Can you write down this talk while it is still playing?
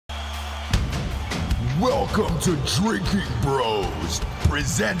Welcome to Drinkin Bros,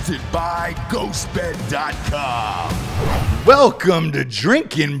 presented by GhostBed.com. Welcome to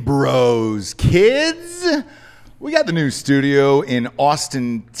Drinkin Bros, kids. We got the new studio in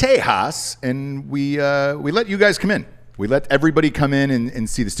Austin, Texas, and we let you guys come in. We let everybody come in and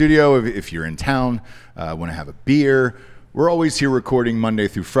see the studio. If you're in town, want to have a beer. We're always here recording Monday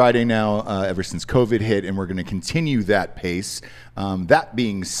through Friday now, ever since COVID hit, and we're going to continue that pace. That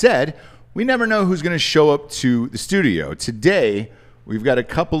being said, we never know who's going to show up to the studio. Today, we've got a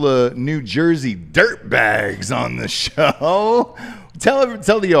couple of New Jersey dirtbags on the show.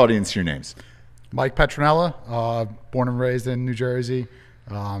 Tell the audience your names. Mike Petronella, born and raised in New Jersey.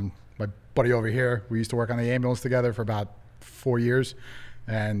 My buddy over here, we used to work on the ambulance together for about 4 years.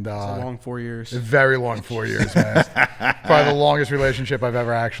 And it's a long 4 years. A very long 4 years, man. Probably the longest relationship I've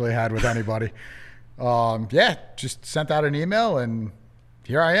ever actually had with anybody. Yeah, just sent out an email and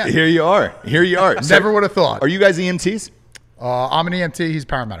here I am. Here you are. Never would have thought. Are you guys EMTs? I'm an EMT. He's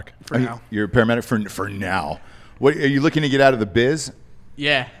paramedic. For now. You're a paramedic for now. What are you looking to get out of the biz?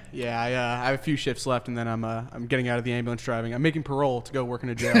 Yeah. I have a few shifts left, and then I'm getting out of the ambulance driving. I'm making parole to go work in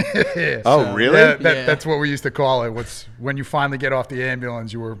a jail. Oh, really? Yeah, that's what we used to call it. When you finally get off the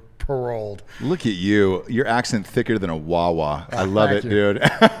ambulance, you were paroled. Look at you. Your accent thicker than a Wawa. I love it, dude.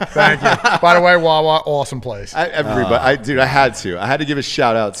 Thank you. By the way, Wawa, awesome place. I had to give a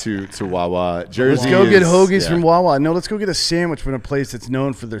shout out to Wawa. Jersey. Let's go get hoagies from Wawa. No, let's go get a sandwich from a place that's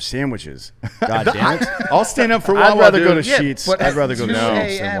known for their sandwiches. God damn it. I'll stand up for Wawa. I'd rather go to Yeah, Sheets. but I'd rather go to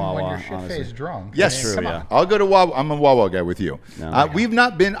Sheets than when Wawa, you're shit-faced drunk. Yes, That's true, yeah. I'll go to Wawa. I'm a Wawa guy with you. No. I have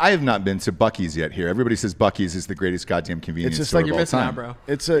not been to Buc-ee's yet here. Everybody says Buc-ee's is the greatest goddamn convenience It's just store like of You're all missing time. out, bro.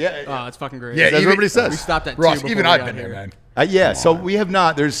 It's It's fucking great. That's what everybody We says. stopped at Ross, 2 even before we I've got been here. here, man. Yeah, so we have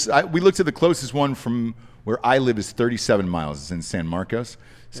not. We looked at the closest one from where I live is 37 miles. It's in San Marcos.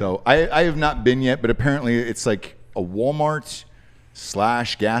 So I have not been yet, but apparently it's like a Walmart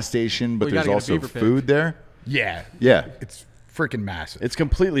 / gas station, but Well, you there's gotta get a also beaver pig. food there. Yeah. Yeah. It's freaking massive. It's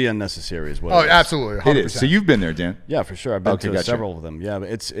completely unnecessary as well. Oh, absolutely. 100%. It is. So you've been there, Dan. Yeah, for sure. I've been Okay, to gotcha. several of them. Yeah, but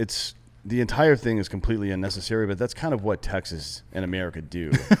it's the entire thing is completely unnecessary, but that's kind of what Texas and America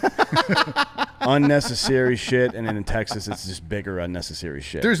do. Unnecessary shit, and then in Texas, it's just bigger unnecessary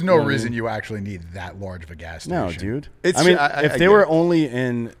shit. There's no reason you actually need that large of a gas station. No, dude. It's- I mean, I if get they were it. only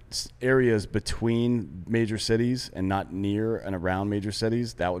in areas between major cities and not near and around major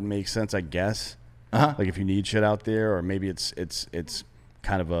cities, that would make sense, I guess. Like if you need shit out there, or maybe it's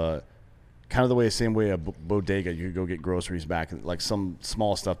kind of the same way a bodega, you could go get groceries back, like some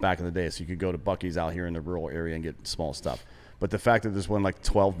small stuff back in the day. So you could go to Buc-ee's out here in the rural area and get small stuff. But the fact that there's one like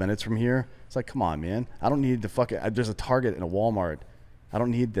 12 minutes from here, it's like, come on, man. I don't need the fucking. There's a Target and a Walmart. I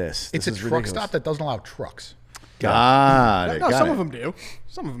don't need this. It's This a is truck ridiculous. stop that doesn't allow trucks. Got it. No, got some it. of them do.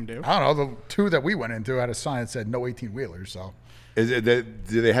 Some of them do. I don't know. The two that we went into had a sign that said no 18-wheelers. So, Is it that,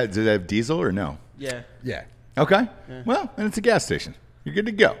 do they have diesel or no? Yeah. yeah. Okay. Well, and it's a gas station. You're good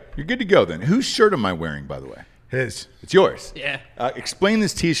to go. You're good to go then. Whose shirt am I wearing, by the way? His. It's yours. Yeah. Explain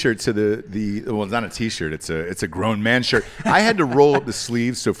this T-shirt to the well, it's not a T-shirt. It's a grown man shirt. I had to roll up the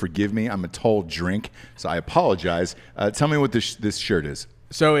sleeves, so forgive me. I'm a tall drink, so I apologize. Tell me what this shirt is.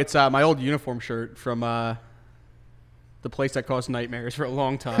 So it's my old uniform shirt from the place that caused nightmares for a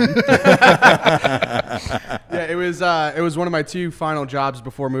long time. Yeah, it was one of my 2 final jobs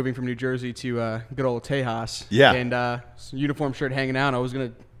before moving from New Jersey to good old Tejas. Yeah. And uniform shirt hanging out. I was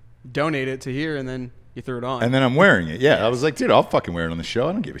gonna donate it to here, and then you threw it on. And then I'm wearing it. Yeah, I was like, dude, I'll fucking wear it on the show.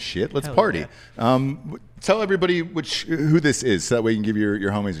 I don't give a shit. Let's Hell party. Tell everybody who this is, so that way you can give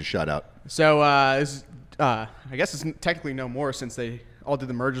your homies a shout out. So I guess it's technically no more since they all did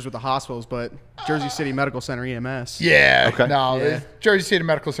the mergers with the hospitals, but Jersey City Medical Center EMS. Yeah. Okay. No, Yeah. Jersey City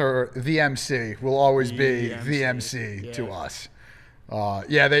Medical Center, the MC, will always be VMC. VMC to Yeah. us.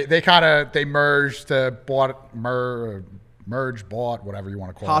 Yeah, they merged, bought, whatever you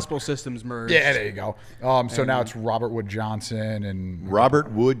want to call Hospital systems merged. it. Yeah, there you go. So now it's Robert Wood Johnson and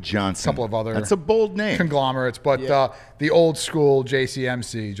Robert Wood Johnson. Couple of other- That's a bold name. conglomerates, but the old school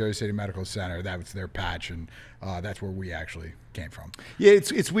JCMC, Jersey City Medical Center, that was their patch, and that's where we actually came from. Yeah,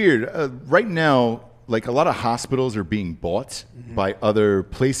 it's weird. Right now, like a lot of hospitals are being bought by other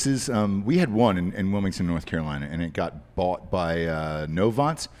places. We had one in Wilmington, North Carolina, and it got bought by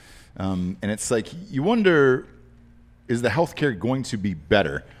Novant. And it's like, you wonder, is the healthcare going to be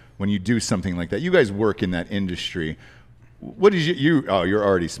better when you do something like that? You guys work in that industry. What is you're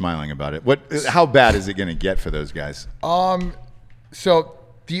already smiling about it. How bad is it going to get for those guys? So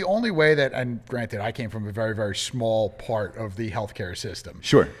the only way that, and granted, I came from a very, very small part of the healthcare system.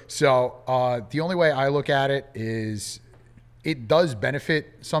 Sure. So the only way I look at it is it does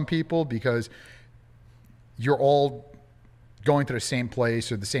benefit some people because you're all going to the same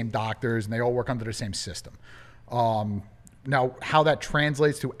place or the same doctors, and they all work under the same system. Now, how that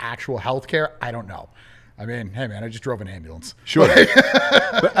translates to actual healthcare, I don't know. I mean, hey, man, I just drove an ambulance. Sure.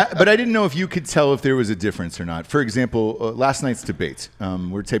 but I didn't know if you could tell if there was a difference or not. For example, last night's debate.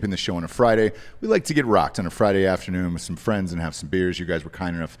 We're taping the show on a Friday. We like to get rocked on a Friday afternoon with some friends and have some beers. You guys were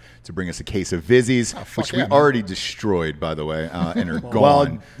kind enough to bring us a case of Vizzies, which we already destroyed, by the way, and are gone.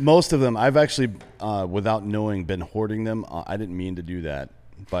 Well, most of them, I've actually, without knowing, been hoarding them. I didn't mean to do that.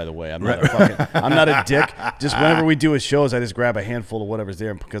 By the way, I'm not a dick. Just whenever we do a shows, I just grab a handful of whatever's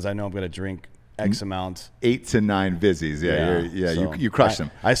there because I know I'm going to drink X amount. 8 to 9 Vizzies. So you crushed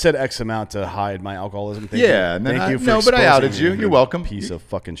them. I said X amount to hide my alcoholism. Thank you for but I outed you. You're welcome. Piece of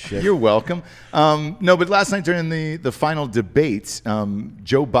fucking shit. You're welcome. No, but last night during the final debate,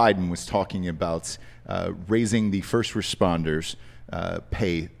 Joe Biden was talking about raising the first responders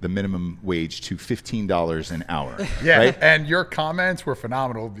pay the minimum wage to $15 an hour. Yeah, right? And your comments were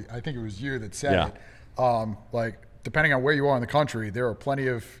phenomenal. I think it was you that said it. Like, depending on where you are in the country, there are plenty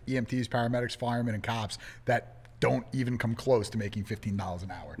of EMTs, paramedics, firemen, and cops that don't even come close to making $15 an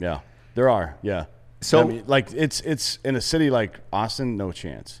hour. Yeah, there are. Yeah. So, I mean, like, it's in a city like Austin, no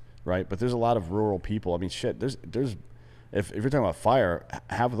chance, right? But there's a lot of rural people. I mean, shit. There's if you're talking about fire,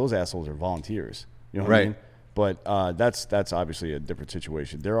 half of those assholes are volunteers. You know what I mean? But that's obviously a different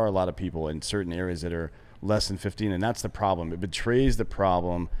situation. There are a lot of people in certain areas that are less than 15, and that's the problem. It betrays the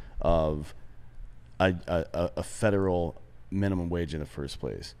problem of a federal minimum wage in the first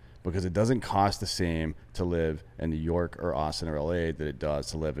place, because it doesn't cost the same to live in New York or Austin or LA that it does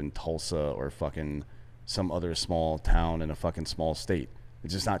to live in Tulsa or fucking some other small town in a fucking small state.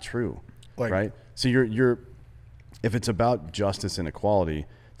 It's just not true, right? So you're if it's about justice and equality,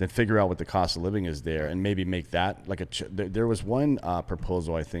 then figure out what the cost of living is there and maybe make that like there was one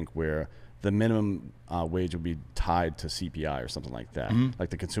proposal, I think, where the minimum wage would be tied to CPI or something like that,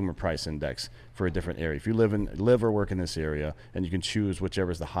 like the Consumer Price Index for a different area. If you live or work in this area, and you can choose whichever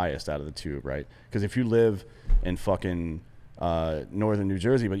is the highest out of the two, right? Because if you live in fucking northern New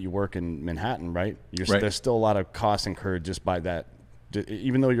Jersey, but you work in Manhattan, right? There's still a lot of costs incurred just by that.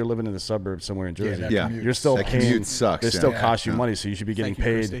 Even though you're living in the suburbs somewhere in Jersey, you're still that paying. Commute sucks. They still cost you money, so you should be getting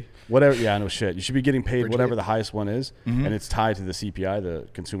paid whatever. Yeah, no shit. You should be getting paid whatever the highest one is, and it's tied to the CPI, the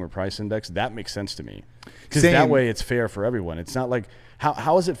Consumer Price Index. That makes sense to me, because that way it's fair for everyone. It's not like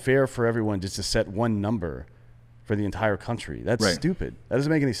how is it fair for everyone just to set one number for the entire country? That's stupid. That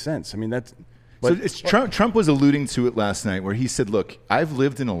doesn't make any sense. I mean, that's. So Trump was alluding to it last night, where he said, "Look, I've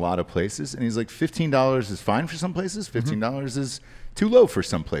lived in a lot of places," and he's like, $15 is fine for some places. $15 is too low for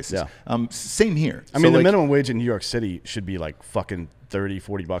some places. Yeah. Same here. I mean, the minimum wage in New York City should be like fucking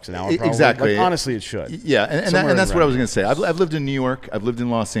 $30-$40 an hour. Probably. Exactly. Like, honestly, it should. Yeah, and that's what I was going to say. I've lived in New York. I've lived in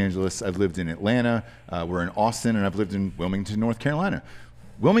Los Angeles. I've lived in Atlanta. We're in Austin, and I've lived in Wilmington, North Carolina.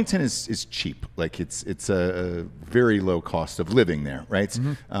 Wilmington is cheap. Like it's a very low cost of living there, right?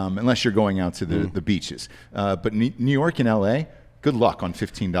 Unless you're going out to the beaches. But New York and LA, good luck on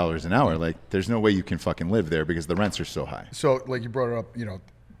 $15 an hour. Like, there's no way you can fucking live there because the rents are so high. So, like you brought it up, you know,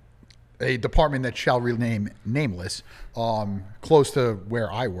 a department that shall remain nameless, close to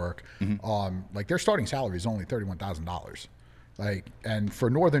where I work, like their starting salary is only $31,000. Like, and for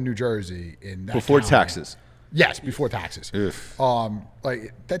northern New Jersey, in that before county, taxes. Yes, before taxes.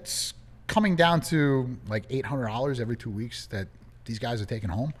 Like, that's coming down to like $800 every 2 weeks that these guys are taking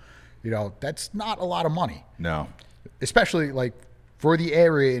home. You know, that's not a lot of money. No. Especially like for the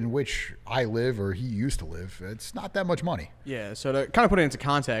area in which I live, or he used to live, it's not that much money. Yeah, so to kind of put it into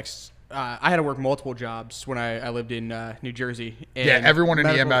context, I had to work multiple jobs when I lived in New Jersey. And everyone in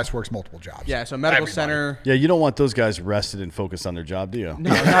EMS works multiple jobs. Yeah, so medical center. Yeah, you don't want those guys rested and focused on their job, do you? No,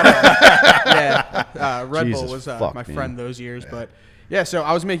 not at all. Yeah, Red Bull was my friend those years. But yeah, so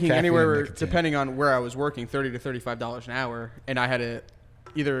I was making anywhere, depending on where I was working, $30 to $35 an hour. And I had to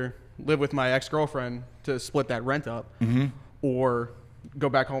either live with my ex-girlfriend to split that rent up, or go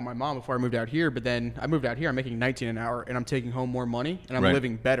back home with my mom before I moved out here. But then I moved out here, I'm making $19 an hour, and I'm taking home more money, and I'm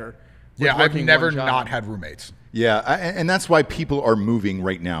living better. Yeah, I've never not had roommates. Yeah, and that's why people are moving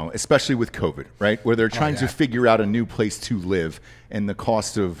right now, especially with COVID, right? Where they're trying to figure out a new place to live, and the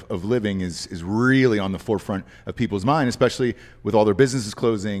cost of living is really on the forefront of people's mind, especially with all their businesses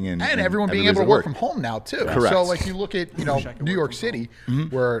closing and everyone being able to work from home now too. Correct. So like you look at New York City,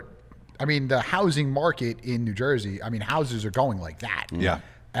 where I mean the housing market in New Jersey, I mean houses are going like that. Yeah.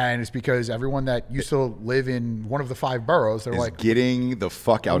 And it's because everyone that used to live in one of the 5 boroughs, they're like, getting the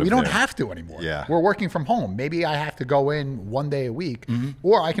fuck out of there. We don't have to anymore. Yeah. We're working from home. Maybe I have to go in 1 day a week,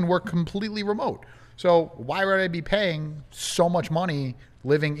 or I can work completely remote. So why would I be paying so much money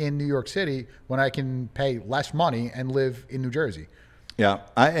living in New York City when I can pay less money and live in New Jersey. Yeah,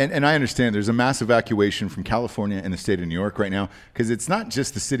 and I understand there's a mass evacuation from California and the state of New York right now because it's not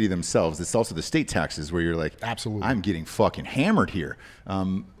just the city themselves, it's also the state taxes where you're like, absolutely, I'm getting fucking hammered here.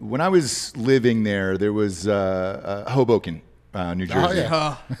 When I was living there, there was Hoboken, New Jersey.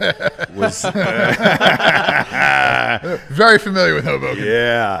 Oh, yeah. Was very familiar with Hoboken.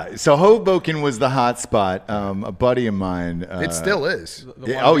 Yeah, so Hoboken was the hot spot. A buddy of mine. It still is.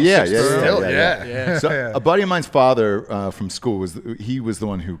 Yeah. So a buddy of mine's father from school was the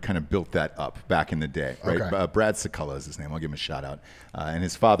one who kind of built that up back in the day. Right, okay. Brad Sakala is his name. I'll give him a shout out. And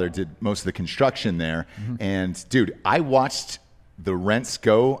his father did most of the construction there. Mm-hmm. And dude, I watched the rents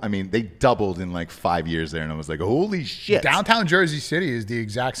go. I mean, they doubled in like 5 years there, and I was like, holy shit. Downtown Jersey City is the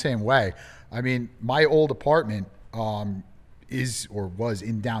exact same way. I mean, my old apartment was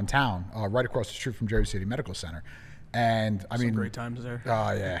in downtown, right across the street from Jersey City Medical Center. And I mean, great times there.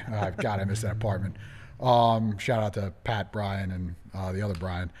 Oh yeah. God, I miss that apartment. Shout out to Pat, Brian, and the other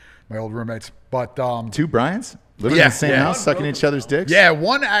Brian, my old roommates. But 2 Bryans? Living in the same house, sucking each other's dicks? Yeah,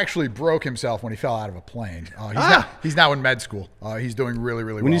 one actually broke himself when he fell out of a plane. He's now in med school. He's doing really,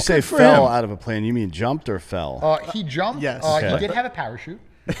 really well. When you say fell out of a plane, you mean jumped or fell? He jumped. Yes. He did have a parachute.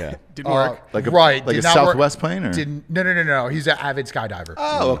 Okay. Didn't work. Like a Southwest plane? Or? No. He's an avid skydiver.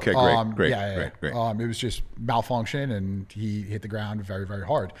 Oh, okay. Great. It was just malfunction, and he hit the ground very, very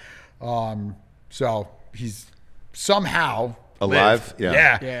hard. So he's somehow alive. Lived.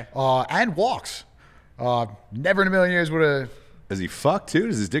 Yeah. And walks. Never in a million years would have. Does he fuck too?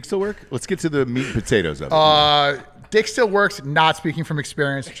 Does his dick still work? Let's get to the meat and potatoes of it. Dick still works. Not speaking from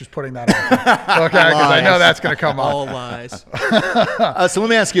experience, just putting that out. Okay, because I know that's going to come up. All lies. So let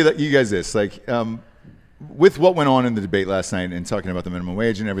me ask you guys this: like, with what went on in the debate last night and talking about the minimum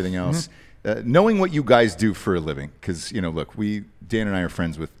wage and everything else, knowing what you guys do for a living, because look, Dan and I are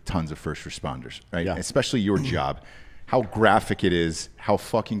friends with tons of first responders, right? Yeah. Especially your job. How graphic it is, how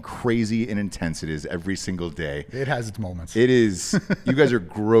fucking crazy and intense it is every single day. It has its moments. It is. You guys are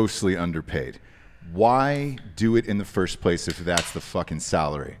grossly underpaid. Why do it in the first place if that's the fucking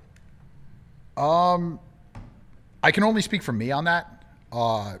salary? I can only speak for me on that.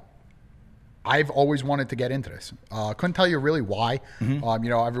 I've always wanted to get into this. Couldn't tell you really why.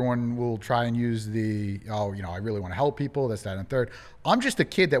 Mm-hmm. Everyone will try and use I really want to help people, this, that, and third. I'm just a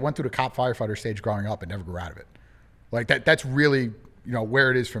kid that went through the cop firefighter stage growing up and never grew out of it. Like that's really, where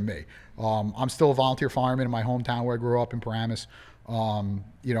it is for me. I'm still a volunteer fireman in my hometown where I grew up in Paramus.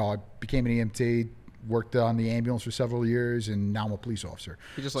 I became an EMT, worked on the ambulance for several years, and now I'm a police officer.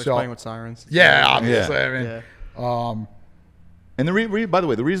 He just likes playing with sirens. Yeah, obviously. Yeah. I mean, and by the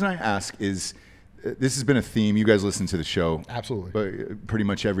way, the reason I ask is this has been a theme. You guys listen to the show. Absolutely. Pretty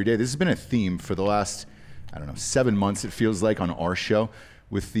much every day. This has been a theme for the last, 7 months, it feels like, on our show,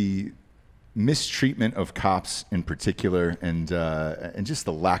 with the mistreatment of cops in particular, and just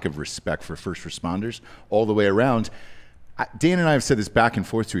the lack of respect for first responders all the way around. Dan and I have said this back and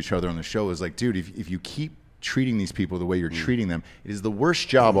forth to each other on the show, is like, dude, if you keep treating these people the way you're treating them, it is the worst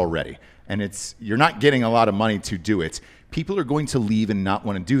job already, and you're not getting a lot of money to do it. People are going to leave and not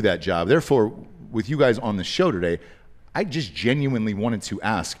want to do that job. Therefore, with you guys on the show today, I just genuinely wanted to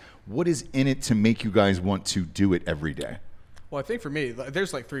ask, what is in it to make you guys want to do it every day? Well, I think for me,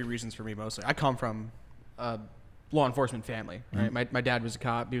 there's like 3 reasons for me mostly. I come from a law enforcement family, right? Mm-hmm. My dad was a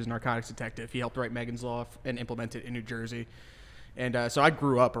cop. He was a narcotics detective. He helped write Megan's Law and implement it in New Jersey. And so I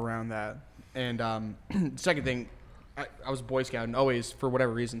grew up around that. And second thing, I was a Boy Scout and always, for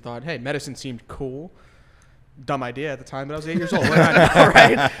whatever reason, thought, hey, medicine seemed cool. Dumb idea at the time, but I was 8 years old. What did I know,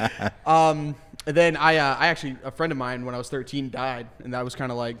 right? And then I actually, a friend of mine when I was 13 died, and that was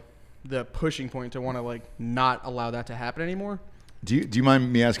kind of like the pushing point to want to not allow that to happen anymore. Do you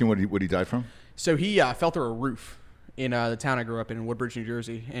mind me asking what he died from? So he fell through a roof in the town I grew up in Woodbridge, New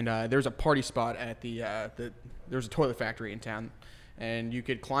Jersey, and there was a party spot at there was a toilet factory in town, and you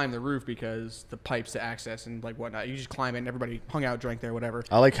could climb the roof because the pipes to access and whatnot. You just climb it, and everybody hung out, drank there, whatever.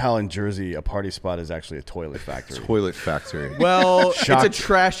 I like how in Jersey a party spot is actually a toilet factory. Toilet factory. Well, it's a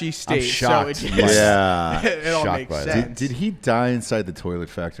trashy state, so it all makes sense. Did he die inside the toilet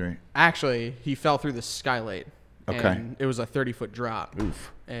factory? Actually, he fell through the skylight. Okay. And it was a 30-foot drop.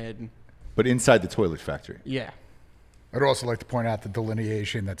 Oof. But inside the toilet factory. Yeah. I'd also like to point out the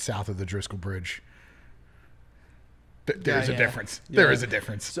delineation that's south of the Driscoll Bridge. There's a difference. Yeah. There is a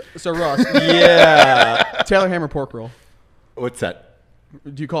difference. So Ross. Yeah. Taylor ham or pork roll? What's that?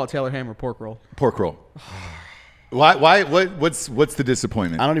 Do you call it Taylor ham or pork roll? Pork roll. Why? What's the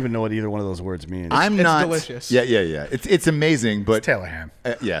disappointment? I don't even know what either one of those words means. It's delicious. Yeah. It's amazing, but it's Taylor ham.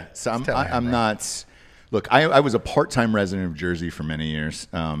 Yeah. So I'm not. Look, I was a part-time resident of Jersey for many years,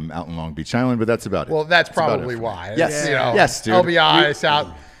 out in Long Beach Island, but that's about it. Well, that's probably why. Yes, You know, yes, dude. LBI,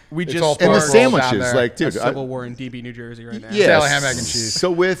 South. We It's just all And the Park rolls sandwiches, down there. like, dude, a civil war in DB, New Jersey right now. yeah, Tail ham, egg, and cheese. So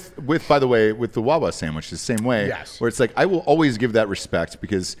with by the way, with the Wawa sandwich, the same way. Yes. Where it's like I will always give that respect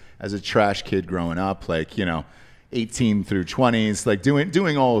because as a trash kid growing up, like 18 through 20s, like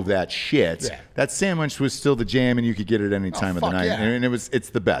doing all of that shit. Yeah. That sandwich was still the jam, and you could get it any time of the fuck night, yeah. and it's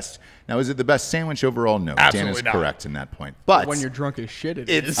the best. Now, is it the best sandwich overall? No, Dan Absolutely is not. correct in that point. But When you're drunk as shit, it's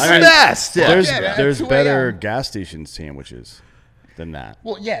is. the best. Yeah. There's 2 better a.m. gas station sandwiches than that.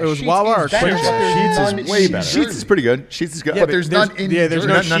 Well, yeah, It was Sheetz Wawa or is better, Quick but Check? there's Sheetz is none way in better. Sheetz is pretty good. Sheetz is good. But there's none in there's Jersey.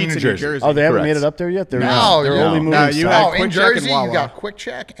 no None in Sheetz New in New Jersey. Jersey. Oh, they haven't Correct. made it up there yet. They're No, they're no. only moving No, you south. had Oh, in Quick Check and Jersey, you Wawa. got Quick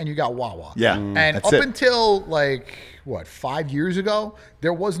Check and you got Wawa. Yeah, And that's up it. until like 5 years ago,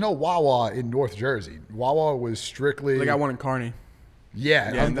 there was no Wawa in North Jersey. Wawa was strictly They got one in Kearney.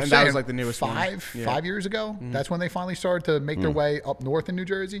 Yeah, Yeah, I'm and that saying was, like, the newest one. Yeah. 5 years ago. That's when they finally started to make their way up north in New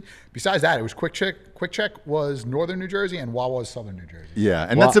Jersey. Besides that, it was Quick Check. Quick Check was northern New Jersey, and Wawa was southern New Jersey. Yeah,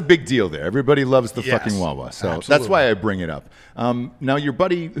 and that's a big deal there. Everybody loves the Yes, fucking Wawa, so absolutely. that's why I bring it up. Now, your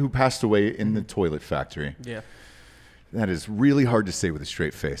buddy who passed away in the toilet factory. Yeah. That is really hard to say with a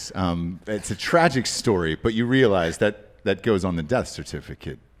straight face. It's a tragic story, but you realize that goes on the death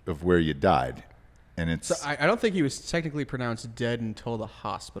certificate of where you died, and it's. So I don't think he was technically pronounced dead until the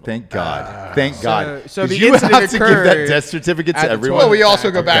hospital. Thank God. Thank God. so the 'Cause you incident have to give that occurred death certificate at to the everyone. Well, we also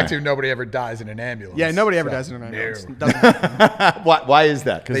Okay. go back to nobody ever dies in an ambulance. Yeah, nobody ever So, does it in an ambulance. no. Doesn't happen. Why is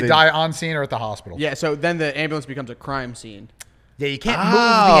that? They die on scene or at the hospital. Yeah, so then the ambulance becomes a crime scene. Yeah, you can't move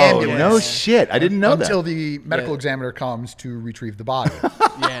Oh, the ambulance no shit. I didn't know until that. the medical Yeah. examiner comes to retrieve the body.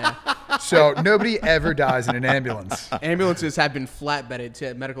 Yeah. So nobody ever dies in an ambulance. Ambulances have been flatbedded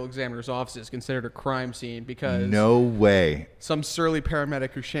to medical examiners' offices, considered a crime scene because No way. some surly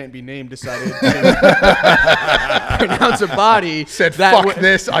paramedic who shan't be named decided to pronounce a body. Said, that fuck wa-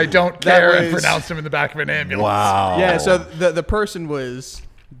 this, I don't care, and was- pronounced him in the back of an ambulance. Wow. Yeah, so the person was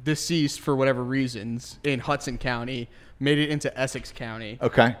deceased for whatever reasons in Hudson County, made it into Essex County.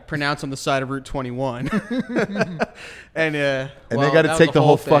 Okay. Pronounced on the side of Route 21. and And well, they got to that was take the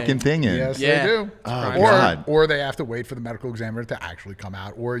whole thing. fucking thing in. Yes, Yeah. they do. Oh, Crime. God. Or they have to wait for the medical examiner to actually come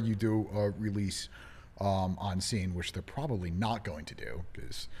out, or you do a release on scene, which they're probably not going to do.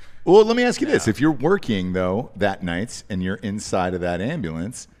 Because Well, let me ask you this. If you're working, though, that night and you're inside of that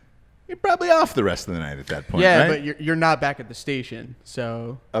ambulance, you're probably off the rest of the night at that point, Yeah, right? but you're not back at the station,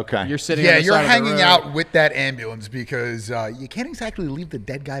 so Okay. you're sitting. yeah, on the you're side of the hanging road. out with that ambulance because you can't exactly leave the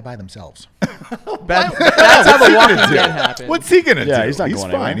dead guy by themselves. That's how the Walking Dead happened. What's he going to do? Yeah, he's not going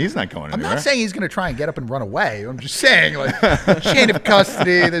fine. anywhere. He's not going I'm anywhere. not saying he's going to try and get up and run away. I'm just saying, like, chain of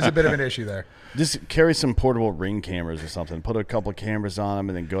custody, there's a bit of an issue there. Just carry some portable Ring cameras or something. Put a couple of cameras on them,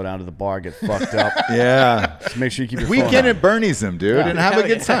 and then go down to the bar, get fucked up. Yeah. Just make sure you keep your Weekend phone on. at Bernie's them, dude, and have a Hell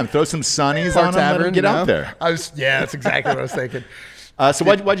good yeah. time. Throw some sunnies Park on them, let them Tavern, get you out know? there. Yeah, that's exactly what I was thinking. So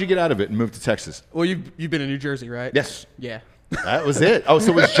why'd you get out of it and move to Texas? Well, you've been in New Jersey, right? Yes. Yeah. That was it. Oh,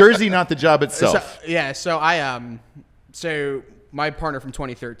 so it was Jersey, not the job itself. So I so my partner from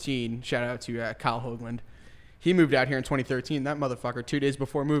 2013, shout out to Kyle Hoagland. He moved out here in 2013. That motherfucker, 2 days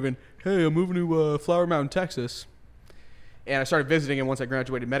before moving, hey, I'm moving to Flower Mountain, Texas. And I started visiting him once I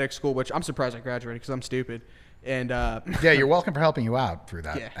graduated medical school, which I'm surprised I graduated because I'm stupid. And Yeah, you're welcome for helping you out through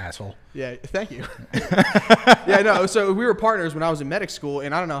that, Yeah. asshole. yeah, thank you. Yeah, no, so we were partners when I was in medic school,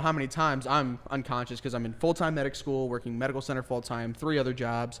 and I don't know how many times I'm unconscious because I'm in full-time medic school, working medical center full-time, 3 other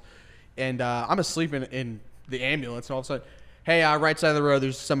jobs, and I'm asleep in the ambulance, and all of a sudden, hey, right side of the road,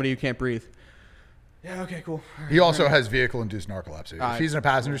 there's somebody who can't breathe. Yeah, okay, cool. All right. He also has vehicle-induced narcolepsy. If he's in a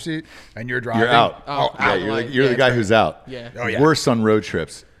passenger seat and you're driving, You're out. Oh, yeah, out, you're like, the yeah, guy it's who's out. Yeah. Oh, yeah. Worse on road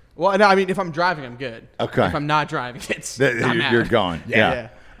trips. Well, no, I mean, if I'm driving, I'm good. Okay. If I'm not driving, I'm You're out. gone. Yeah.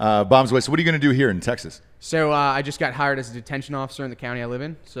 Bombs away. So what are you going to do here in Texas? So I just got hired as a detention officer in the county I live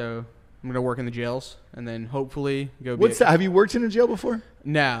in, so I'm going to work in the jails, and then hopefully go What's that? Have you worked in a jail before?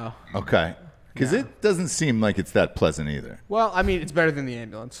 No. Okay. Because it doesn't seem like it's that pleasant either. Well, I mean, it's better than the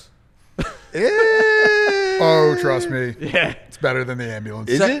ambulance. Oh, trust me. Yeah. It's better than the ambulance.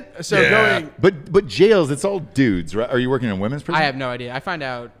 Is it? So Yeah. going... But jails, it's all dudes, right? Are you working in a women's prison? I have no idea. I find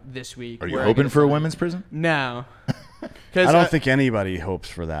out this week. Are you where I hoping get for a assigned. women's prison? No. I don't think anybody hopes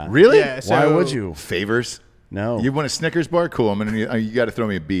for that. Really? Yeah, so, Why would you? Favors? No. You want a Snickers bar? Cool. I'm gonna need, you got to throw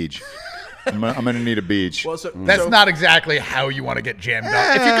me a beach. I'm gonna need a beach. Well, so, That's so- not exactly how you want to get jammed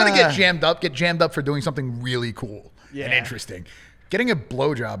up. If you're going to get jammed up for doing something really cool and Yeah. interesting. getting a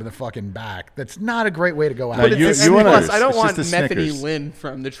blowjob in the fucking back, that's not a great way to go out. But plus, I don't want Methany Lynn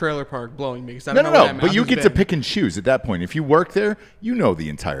from the trailer park blowing me. No. But you get to pick and choose at that point. If you work there, you know the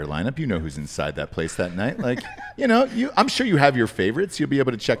entire lineup. You know who's inside that place that night. Like, I'm sure you have your favorites. You'll be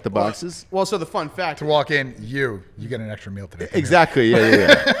able to check the boxes. Well, so the fun fact. To walk in, you get an extra meal today. Exactly,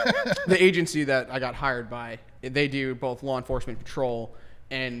 yeah. The agency that I got hired by, they do both law enforcement patrol,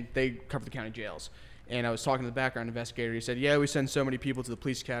 and they cover the county jails. And I was talking to the background investigator. He said, yeah, we send so many people to the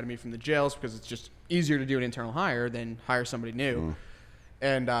police academy from the jails because it's just easier to do an internal hire than hire somebody new.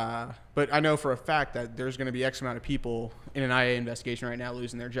 And but I know for a fact that there's going to be X amount of people in an IA investigation right now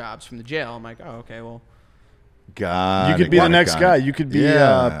losing their jobs from the jail. I'm like, oh, okay, well. You could be the next guy. You could be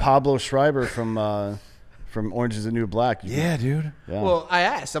Pablo Schreiber from Orange is the New Black. Yeah, dude. Yeah. Well, I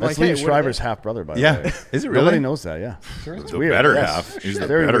asked. I'm That's like, Lee Schreiber's half brother, by the way. Yeah. Is it really? Nobody knows that, yeah. Sure, it's weird. Better half. He's the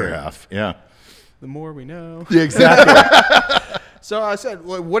better half. Yeah. The more we know. Yeah, exactly. So I said,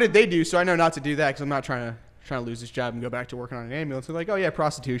 well, what did they do? So I know not to do that because I'm not trying to lose this job and go back to working on an ambulance. They're like, oh, yeah,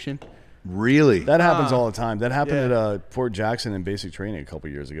 prostitution. Really? That happens all the time. That happened at Fort Jackson in basic training a couple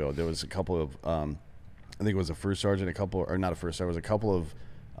of years ago. There was a couple of, I think it was a first sergeant, not a first sergeant, it was a couple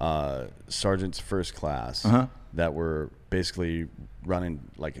of sergeants first class that were basically running,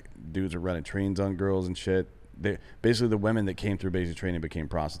 like dudes were running trains on girls and shit. Basically the women that came through basic training became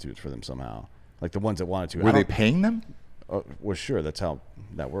prostitutes for them somehow. Like the ones that wanted to. Were they paying them? Well, sure, that's how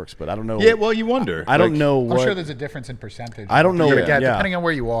that works. But I don't know. Yeah, well, you wonder. I don't know. I'm sure there's a difference in percentage. I don't know. Depending on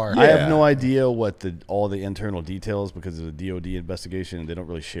where you are. I have no idea what all the internal details because it's a DOD investigation and they don't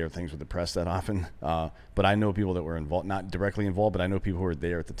really share things with the press that often. But I know people that were involved, not directly involved, but I know people who were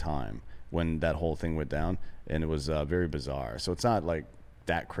there at the time when that whole thing went down, and it was very bizarre. So it's not like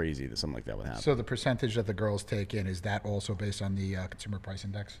that crazy that something like that would happen. So the percentage that the girls take in, is that also based on the Consumer Price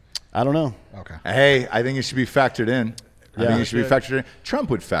Index? I don't know. Okay. Hey, I think it should be factored in. I think it should be factored in. Trump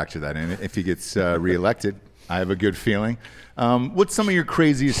would factor that in if he gets reelected. I have a good feeling. What's some of your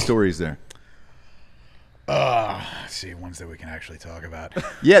craziest stories there? Let's see, ones that we can actually talk about.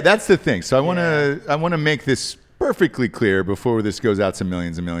 Yeah, that's the thing. So I want to make this perfectly clear before this goes out to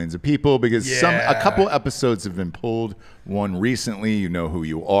millions and millions of people because a couple episodes have been pulled. One recently, you know who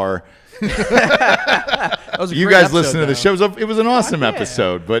you are. You guys listen to the show. It was an awesome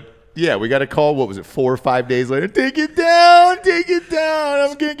episode, but yeah, we got a call. What was it, 4 or 5 days later? Take it down.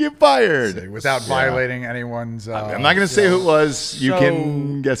 I'm going to get fired. Without violating anyone's... I'm not going to say who it was. You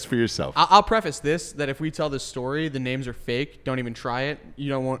can guess for yourself. I'll preface this, that if we tell this story, the names are fake. Don't even try it.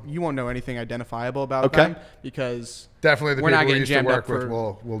 You won't know anything identifiable about them because... Definitely the people we used to work with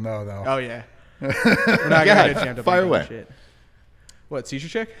will know, though. Oh, yeah. We're not going to get jammed up. Fire away. Shit. What, Seizure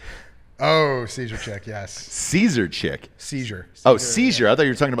Chick? Oh, Seizure Chick, yes. Caesar Chick. Seizure. Oh, seizure. I thought you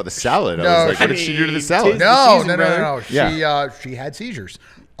were talking about the salad. I was like, what did she do to the salad? No. She had seizures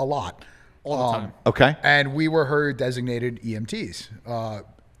a lot. All the time. Okay. And we were her designated EMTs.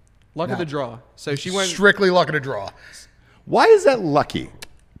 Luck of the draw. So she went... Strictly luck of the draw. Why is that lucky?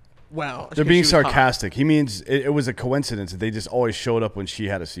 Well, they're being sarcastic. He means it was a coincidence that they just always showed up when she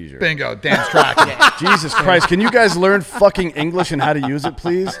had a seizure. Bingo. Dan's tracking. Jesus Christ. Can you guys learn fucking English and how to use it,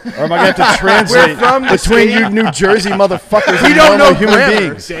 please? Or am I going to have to translate between you New Jersey motherfuckers and normal human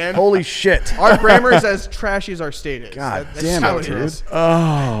beings? Dan. Holy shit. Our grammar is as trashy as our state is. God damn it, dude.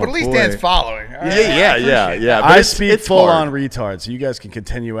 Oh, but at least Dan's following. Yeah. I speak full-on retard, so you guys can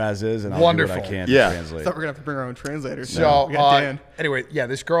continue as is, and I'll do what I can to translate. I thought we were going to have to bring our own translators. So, anyway,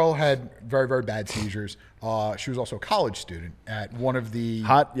 this girl had very, very bad seizures. She was also a college student at one of the...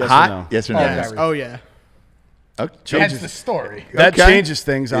 Hot? Yes or no? Yes or no? Yes. Oh, yeah. Okay. That's the story. That changes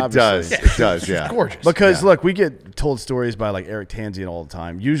things, obviously. It does, yeah. She's gorgeous. Because, look, we get told stories by, like, Eric Tanzian all the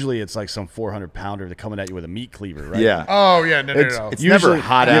time. Usually it's like some 400-pounder that's coming at you with a meat cleaver, right? Yeah. Oh, yeah. No. It's never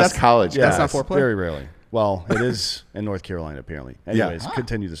hot-ass college. Yeah, that's not foreplay? Very rarely. Well, it is in North Carolina, apparently. Anyways,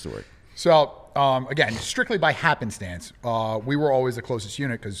 continue the story. So, again, strictly by happenstance, we were always the closest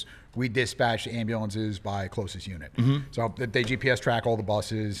unit because we dispatched ambulances by closest unit. So they GPS track all the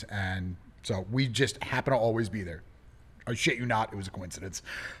buses, and so we just happen to always be there. I shit you not, it was a coincidence.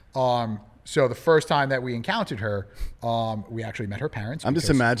 So the first time that we encountered her, we actually met her parents. I'm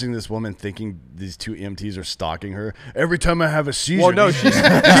just imagining this woman thinking these two EMTs are stalking her. Every time I have a seizure, well, no, these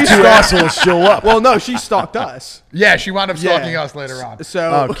two assholes show up. Well, no, she stalked us. Yeah, she wound up stalking us later on.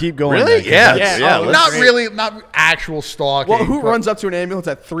 So keep going. Really? Yeah. Not really, not actual stalking. Well, who runs up to an ambulance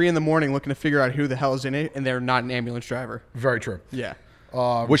at 3 a.m. looking to figure out who the hell is in it, and they're not an ambulance driver? Very true. Yeah.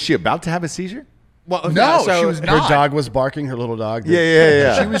 Was she about to have a seizure? Well, no, she was not. Her dog was barking, her little dog.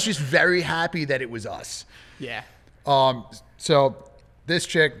 Yeah. She was just very happy that it was us. Yeah. So this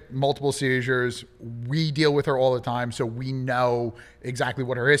chick, multiple seizures. We deal with her all the time, so we know exactly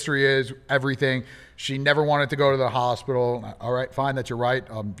what her history is, everything. She never wanted to go to the hospital. All right, fine, that's your right.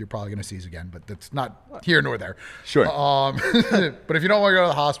 You're probably going to seize again, but that's not here nor there. Sure. But if you don't want to go to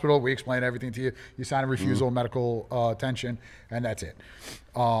the hospital, we explain everything to you. You sign a refusal of medical attention, and that's it.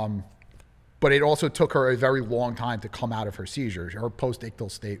 But it also took her a very long time to come out of her seizures. Her post-ictal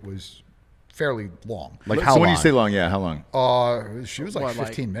state was fairly long. Like how long? So when you say long, how long? She was like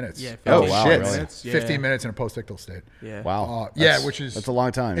 15 minutes. Yeah. 15 wow, shit. really? 15 minutes in a post-ictal state. Yeah. Wow. Which is... That's a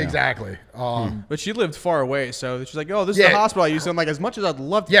long time. Exactly. But she lived far away, so she's like, oh, this is the hospital I used to. I'm like, as much as I'd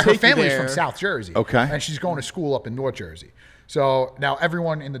love to take her family's you there, from South Jersey. Okay. And she's going to school up in North Jersey. So now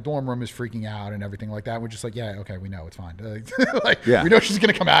everyone in the dorm room is freaking out and everything like that. We're just like, yeah, okay, we know it's fine. We know she's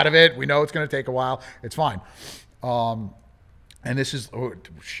going to come out of it. We know it's going to take a while. It's fine. And this is,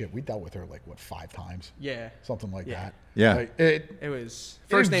 we dealt with her like, 5 times? Yeah. Something like that. Yeah. Like, it was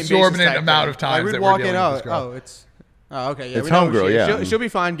first name basis exorbitant type amount thing. of times we'd that walk we're in, dealing with this girl. Okay, yeah. It's we know homegirl, yeah. She'll be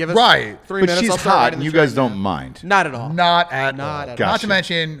fine. Give us 3 But minutes. she's I'll start hot, writing and the you guys script. don't mind. Not at all. Not at all. all. Not Gotcha. to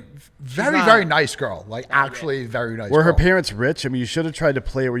mention, very, not- very nice girl. Like, actually very nice Were her girl. parents rich? I mean, you should have tried to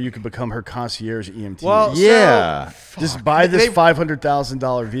play where you could become her concierge EMT. Well, Yeah. just buy this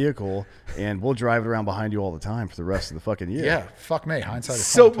 $500,000 vehicle, and we'll drive it around behind you all the time for the rest of the fucking year. Yeah, fuck me. Hindsight is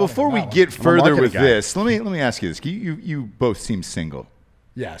So 20/20 before on we that one. get further marketing with guy. this, let me ask you this. You both seem single.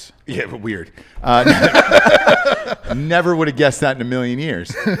 Yes. Yeah, but weird. Never would have guessed that in a million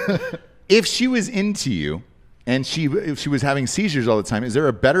years. If she was into you and if she was having seizures all the time, is there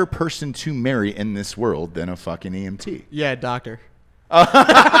a better person to marry in this world than a fucking EMT? Yeah, doctor.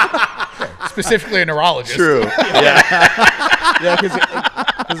 Specifically a neurologist. True. Yeah,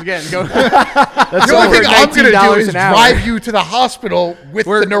 because again, The only thing I'm going to do $19 is an hour. drive you to the hospital with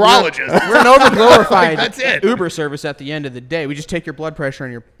the neurologist. We're an overglorified That's it. Uber service at the end of the day. We just take your blood pressure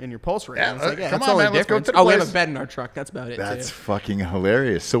and your pulse rate. Yeah, It's like, come that's on, the only man, let's go difference. to the We have place. a bed in our truck. That's about it. That's too. fucking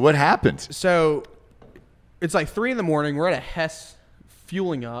hilarious. So what happened? So it's like 3 a.m. We're at a Hess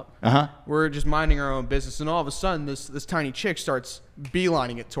fueling up. We're just minding our own business, and all of a sudden, this tiny chick starts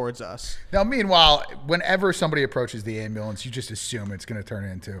beelining it towards us. Now, meanwhile, whenever somebody approaches the ambulance, you just assume it's going to turn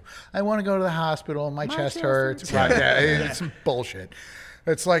into, I want to go to the hospital, my chest hurts. Right, yeah, it's some bullshit.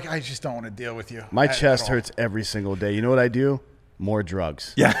 It's like, I just don't want to deal with you. My at chest all. hurts every single day. You know what I do? More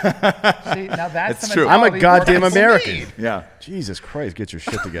drugs. See, now that's the true. I'm a mentality goddamn people American. need. Yeah. Jesus Christ, get your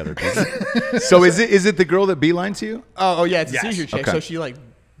shit together, people. So is it the girl that beeline to you? Oh yeah, it's a Yes. seizure chick. Okay. So she like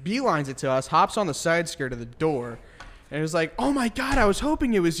beelines it to us, hops on the side skirt of the door, and it was like, "Oh my god, I was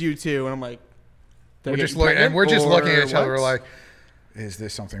hoping it was you two." And I'm like, We're just looking at each other. We're like, is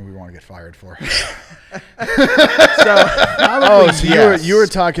this something we want to get fired for? So yes. you were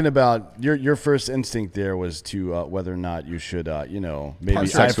talking about your first instinct there was to whether or not you should maybe Have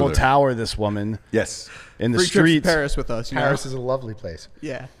sex Eiffel with her. Tower this woman Yes. in the free trips to streets. Paris with us. You know? Paris is a lovely place.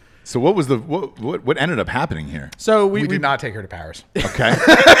 Yeah. So what was what ended up happening here? So We did not take her to Paris. Okay.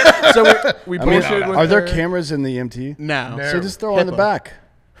 So we bullshitted with Are there her. cameras in the EMT? No. No. So just throw her in the HIPAA. back.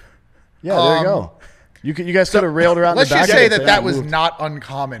 Yeah, there you go. You guys could have railed her out in the Let's back. just say and that said, that "I was moved." not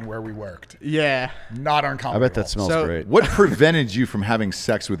uncommon where we worked. Yeah. Not uncommon. I bet at that all. smells So- great. What prevented you from having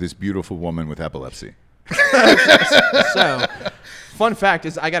sex with this beautiful woman with epilepsy? So, fun fact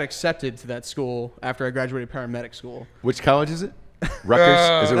is, I got accepted to that school after I graduated paramedic school. Which college is it?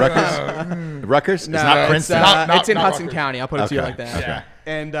 Rutgers? Is it Rutgers? Rutgers? No, it's not Princeton? It's in not Hudson Rutgers. County. I'll put it to you Okay, like that. okay.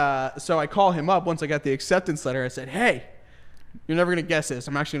 And so I call him up once I got the acceptance letter. I said, "Hey, you're never gonna guess this.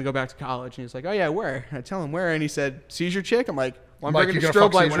 I'm actually gonna go back to college." And he's like, "Oh yeah, where?" And I tell him where, and he said, "Seizure chick." I'm like, "Well, I'm Mike, bringing you a gonna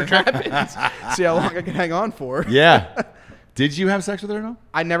strobe fuck light when it seizure happens. See how long I can hang on for." Yeah. Did you have sex with her or no?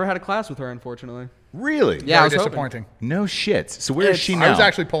 I never had a class with her, unfortunately. Really? Yeah, I Very was hoping. disappointing. No shit. So where is she now? I was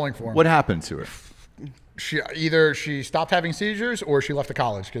actually pulling for him. What happened to her? Either she stopped having seizures or she left the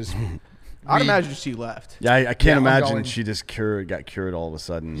college because. I'd imagine she left. Yeah, I can't Yeah, I'm imagine going- she just got cured all of a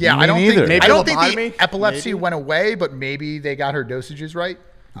sudden. Yeah, Me I don't neither. think. Maybe I don't think lobotomy? the epilepsy Maybe. went away, but maybe they got her dosages right.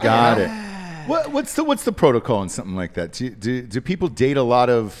 Got it. What's the protocol in something like that? Do people date a lot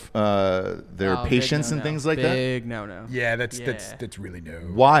of their Oh, big patients and no-no. things like Big no-no. Yeah, that's Yeah. really new.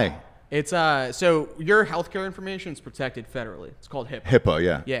 that? Why? It's so your healthcare information is protected federally. It's called HIPAA. HIPAA,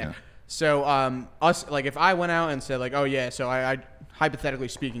 yeah. Yeah. So us like if I went out and said like, oh yeah, so I hypothetically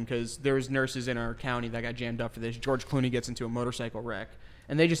speaking, because there was nurses in our county that got jammed up for this. George Clooney gets into a motorcycle wreck,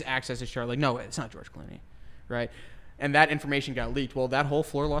 and they just access his chart like, no, it's not George Clooney, right? And that information got leaked. Well, that whole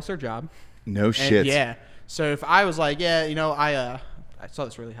floor lost their job. No And shit. yeah. So if I was like, yeah, you know, I I saw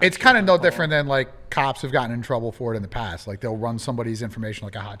this really high. It's kind of no different than like cops have gotten in trouble for it in the past. Like they'll run somebody's information,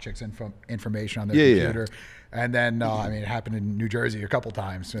 like a hot chick's information on their computer. And then, I mean, it happened in New Jersey a couple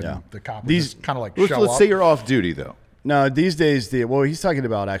times. And the cop would just kind of like show up. Let's say you're off duty, though. No, these days, he's talking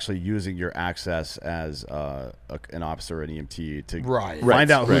about actually using your access as an officer, an EMT, to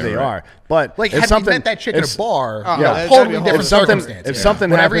find out who they are. But like, had you met that chick at a bar, totally different circumstance. If something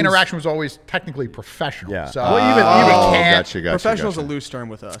but happens, every interaction was always technically professional. Yeah. So gotcha. Professional's a loose term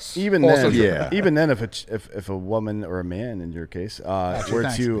with us. Even then, if a woman or a man, in your case,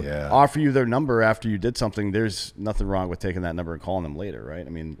 were to offer you their number after you did something, there's nothing wrong with taking that number and calling them later, right?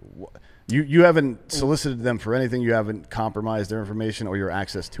 I mean. You haven't solicited them for anything. You haven't compromised their information or your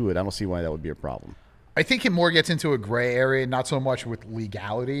access to it. I don't see why that would be a problem. I think it more gets into a gray area, not so much with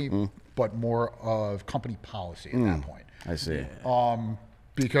legality, but more of company policy at that point. I see.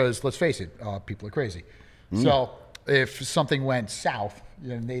 Because let's face it, people are crazy. So if something went south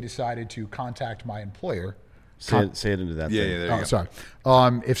and they decided to contact my employer, say it into that thing. Yeah, sorry.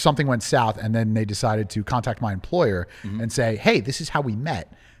 If something went south and then they decided to contact my employer and say, hey, this is how we met.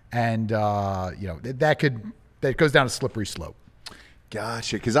 And that goes down a slippery slope.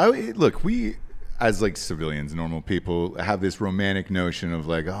 Gotcha. Because we as like civilians, normal people, have this romantic notion of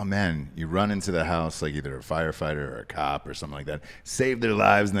like, oh man, you run into the house like either a firefighter or a cop or something like that, save their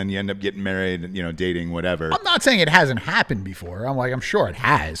lives, and then you end up getting married, dating, whatever. I'm not saying it hasn't happened before. I'm sure it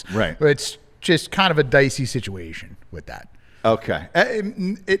has. Right. But it's just kind of a dicey situation with that. Okay.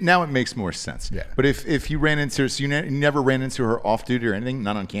 Now it makes more sense. Yeah. But if you ran into her, so you never ran into her off duty or anything,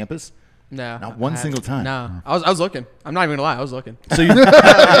 not on campus? No. Not one single time? No. I was looking. I'm not even going to lie. I was looking.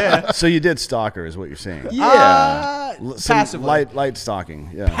 So you did stalk her is what you're saying? Yeah. Passively. Light stalking.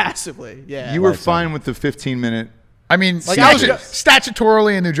 Yeah. Passively, yeah. You were fine with the 15-minute... I mean,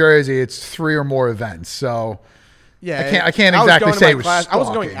 statutorily in New Jersey, it's 3 or more events, so... Yeah, I can't exactly say it was stalking. I was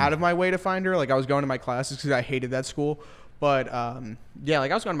going out of my way to find her. Like, I was going to my classes because I hated that school. But, I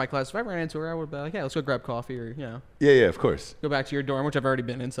was going to my class. If I ran into her, I would be like, yeah, let's go grab coffee or, Yeah, of course. Go back to your dorm, which I've already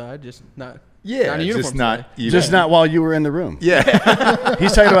been inside. Just not in a uniform. Just not while you were in the room. Yeah.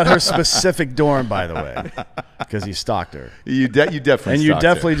 He's talking about her specific dorm, by the way, because he stalked her. You definitely And you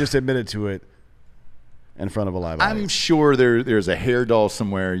definitely just admitted to it in front of a live audience. I'm sure there's a hair doll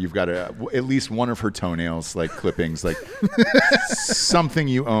somewhere. You've got at least one of her toenails, like clippings, like something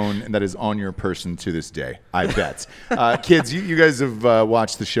you own and that is on your person to this day. I bet. Kids, you guys have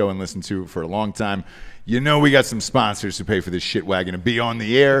watched the show and listened to it for a long time. You know we got some sponsors who pay for this shit wagon to be on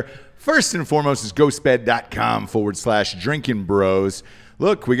the air. First and foremost is ghostbed.com/Drinkin Bros.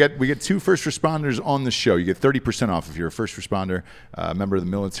 Look, we get 2 first responders on the show. You get 30% off if you're a first responder, a member of the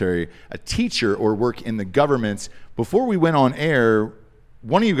military, a teacher, or work in the government. Before we went on air,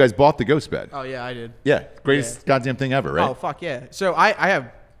 one of you guys bought the ghost bed. Oh, yeah, I did. Yeah, greatest goddamn thing ever, right? Oh, fuck, yeah. So I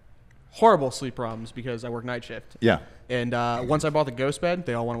have horrible sleep problems because I work night shift. Yeah. And once I bought the ghost bed,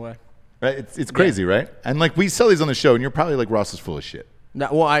 they all went away. Right? It's crazy, right? And like we sell these on the show, and you're probably like, Ross is full of shit. No,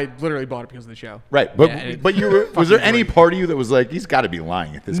 well, I literally bought it because of the show. Right, but was there any part of you that was like, he's got to be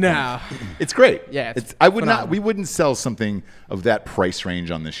lying at this point? No. It's great. Yeah, we wouldn't sell something of that price range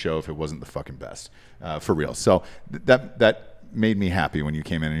on this show if it wasn't the fucking best, for real. So that made me happy when you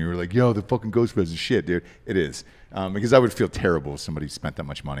came in and you were like, yo, the fucking ghost bed is shit, dude. It is. Because I would feel terrible if somebody spent that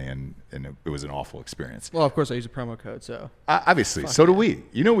much money and it was an awful experience. Well, of course I use a promo code, so. Obviously, so do we.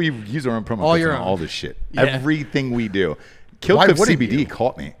 We use our own promo codes on all this shit. Yeah. Everything we do. Killcliff CBD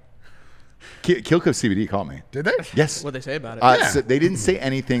caught me. Killcliff CBD called me. Did they? Yes. What'd they say about it? So they didn't say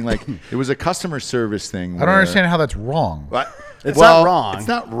anything. Like, it was a customer service thing. I don't understand how that's wrong. It's not wrong. It's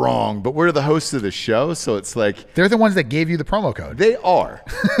not wrong, but we're the hosts of the show, so it's like... They're the ones that gave you the promo code. They are.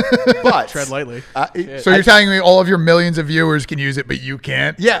 But... Tread lightly. So you're telling me all of your millions of viewers can use it, but you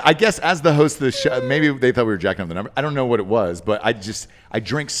can't? Yeah, I guess as the host of the show, maybe they thought we were jacking up the number. I don't know what it was, but I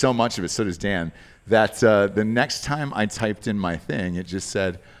drink so much of it, so does Dan, that the next time I typed in my thing, it just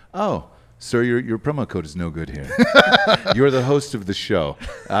said, oh... Sir, your promo code is no good here. You're the host of the show.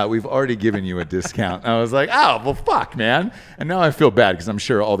 We've already given you a discount. And I was like, oh, well, fuck, man. And now I feel bad because I'm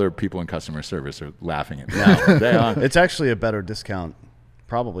sure all their people in customer service are laughing at me. No, it's actually a better discount,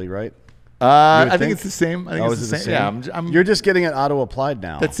 probably, right? I think it's the same. I think it's the same. Yeah, you're just getting it auto-applied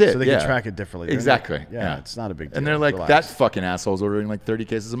now. That's it. So they can track it differently. Exactly. Yeah, it's not a big deal. And they're like, that fucking asshole's ordering like 30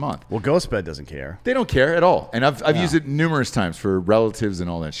 cases a month. Well, Ghostbed doesn't care. They don't care at all. And I've used it numerous times for relatives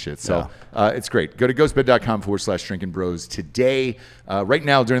and all that shit. So it's great. Go to ghostbed.com/Drinkin Bros today. Right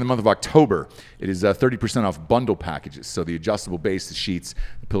now, during the month of October, it is 30% off bundle packages. So the adjustable base, the sheets,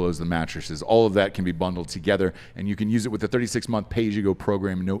 the pillows, the mattresses. All of that can be bundled together, and you can use it with a 36-month pay-as-you-go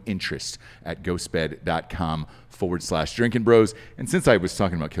program, no interest, at ghostbed.com/Drinkin Bros. And since I was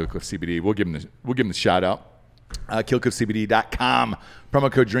talking about Kill Cliff CBD, we'll give them the shout out. KillCliffCBD.com,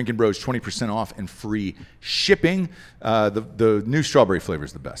 promo code Drinkin Bros, 20% off and free shipping. The new strawberry flavor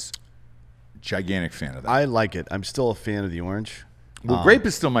is the best. Gigantic fan of that. I like it. I'm still a fan of the orange. Well, grape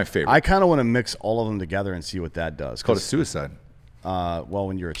is still my favorite. I kind of want to mix all of them together and see what that does. It's called a suicide. Well,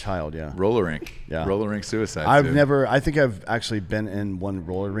 when you're a child, yeah. Roller rink. Yeah. Roller rink suicide. I think I've actually been in one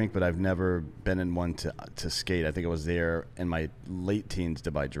roller rink, but I've never been in one to skate. I think I was there in my late teens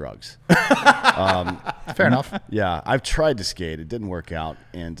to buy drugs. Fair enough. Yeah. I've tried to skate. It didn't work out.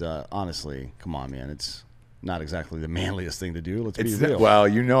 And honestly, come on, man. It's not exactly the manliest thing to do. Let's be real.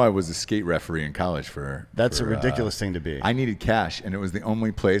 Well, I was a skate referee in college That's a ridiculous thing to be. I needed cash, and it was the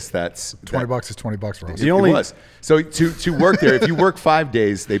only place that's $20 is $20, Ross. It was. So to work there, if you work 5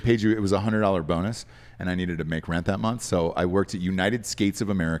 days, they paid you. It was a $100 bonus, and I needed to make rent that month, so I worked at United Skates of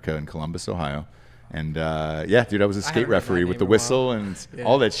America in Columbus, Ohio, and yeah, dude, I was a skate referee with the whistle and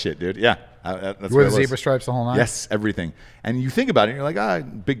all that shit, dude. Yeah. That's you wear the zebra stripes the whole night? Yes, everything. And you think about it, and you're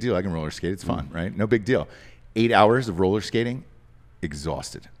like, big deal. I can roller skate. It's fun, right? No big deal. 8 hours of roller skating,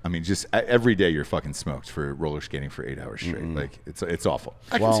 exhausted. I mean, just every day you're fucking smoked for roller skating for 8 hours straight. Like, it's awful.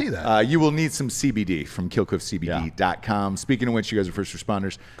 I can see that. You will need some CBD from KillCliffCBD.com. Speaking of which, you guys are first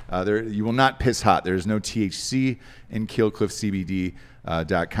responders. You will not piss hot. There's no THC in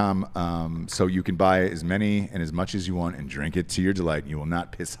KillCliffCBD.com. So you can buy as many and as much as you want and drink it to your delight. You will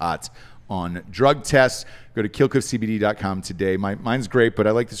not piss hot on drug tests. Go to KillCliffCBD.com today. Mine's great, but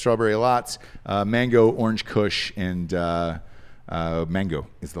I like the strawberry a lot. Mango, orange kush, and mango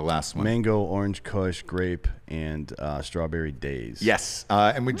is the last one. Mango, orange kush, grape, and strawberry days. Yes,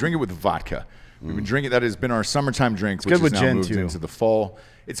 and we drink it with vodka. We've been drinking. That has been our summertime drink, which good with is now gin moved too. Into the fall.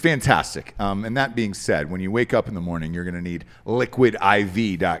 It's fantastic. And that being said, when you wake up in the morning, you're going to need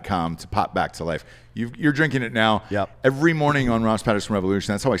liquidiv.com to pop back to life. You're drinking it now. Yep. Every morning on Ross Patterson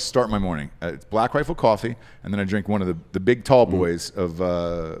Revolution. That's how I start my morning. It's Black Rifle coffee, and then I drink one of the big tall boys of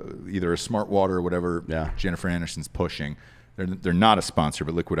either a Smart Water or whatever Jennifer Anderson's pushing. They're not a sponsor,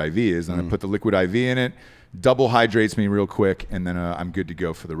 but Liquid IV is. And I put the Liquid IV in it, double hydrates me real quick, and then I'm good to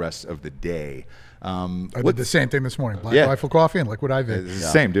go for the rest of the day. I did the same thing this morning. Black Rifle coffee and Liquid IV. It's the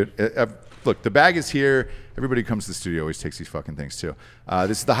same, dude. Look, the bag is here. Everybody who comes to the studio always takes these fucking things too.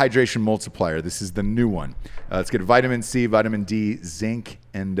 This is the hydration multiplier. This is the new one. Let's get vitamin C, vitamin D, zinc,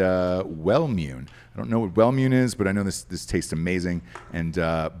 and Wellmune. I don't know what Wellmune is, but I know this tastes amazing. And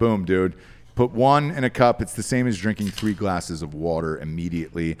boom, dude. Put one in a cup. It's the same as drinking 3 glasses of water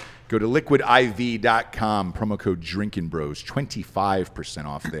immediately. Go to liquidiv.com, promo code Drinkin Bros, 25%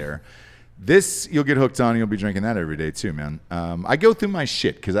 off there. This you'll get hooked on. You'll be drinking that every day too, man. I go through my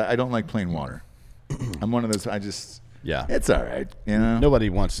shit because I don't like plain water. I'm one of those. It's all right. You know, nobody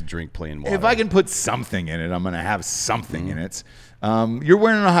wants to drink plain water. If I can put something in it, I'm gonna have something in it. You're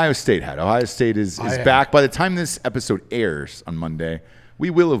wearing an Ohio State hat. Ohio State is back. By the time this episode airs on Monday, we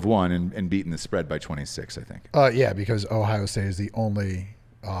will have won and beaten the spread by 26. I think. Yeah, because Ohio State is the only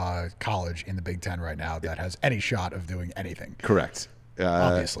college in the Big Ten right now that has any shot of doing anything. Correct.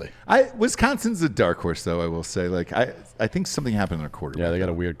 Obviously, Wisconsin's a dark horse, though. I will say, like, I think something happened in their quarterback. Yeah, they got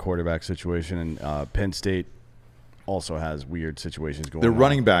a weird quarterback situation, and Penn State also has weird situations going on. Their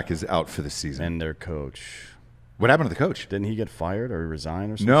running back is out for the season, and their coach. What happened to the coach? Didn't he get fired or resign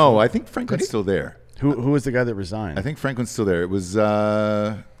or something? No, I think Franklin's still there. Who was the guy that resigned? I think Franklin's still there. It was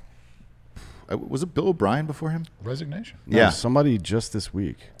it Bill O'Brien before him? Resignation. No, yeah, somebody just this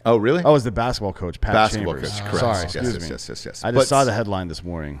week. Oh, really? Oh, it was the basketball coach, Pat Chambers. Coach, correct. Sorry, excuse me. Yes. I just saw the headline this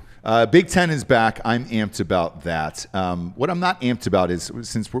morning. Big Ten is back. I'm amped about that. What I'm not amped about is,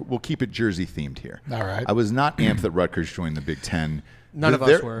 since we'll keep it Jersey themed here. All right. I was not amped that Rutgers joined the Big Ten. None of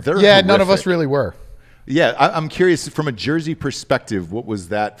us were. Yeah, horrific. None of us really were. Yeah, I'm curious, from a Jersey perspective, what was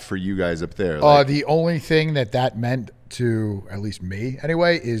that for you guys up there? Like, the only thing that meant to, at least me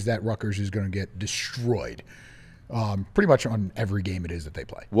anyway, is that Rutgers is going to get destroyed pretty much on every game it is that they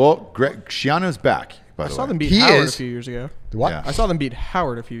play. Well, Greg Schiano's back, by the way. I saw them beat Howard a few years ago. What? Yeah. I saw them beat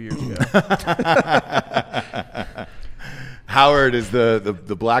Howard a few years ago. Howard is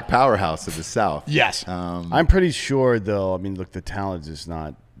the black powerhouse of the South. Yes. I'm pretty sure, though, I mean, look, the talent is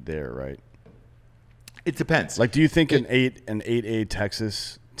not there, right? It depends. Like, do you think an 8A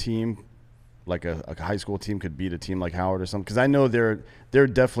Texas team, like a high school team, could beat a team like Howard or something? Because I know there are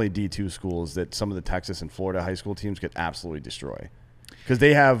definitely D2 schools that some of the Texas and Florida high school teams could absolutely destroy, because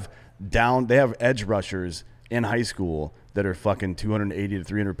they have edge rushers in high school that are fucking 280 to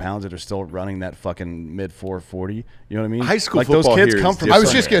 300 pounds that are still running that fucking mid 440. You know what I mean? High school like football those kids here come is from. different. I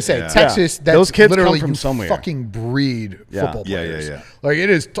was just gonna say Texas. Yeah. That's Those kids literally come from somewhere. Fucking breed football players. Yeah. Like it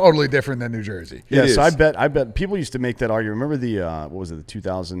is totally different than New Jersey. Yeah, so I bet people used to make that argument. Remember the what was it, the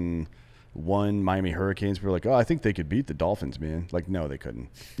 2001 Miami Hurricanes? We were like, oh, I think they could beat the Dolphins, man. Like, no, they couldn't.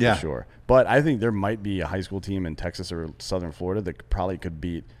 Yeah, for sure. But I think there might be a high school team in Texas or Southern Florida that probably could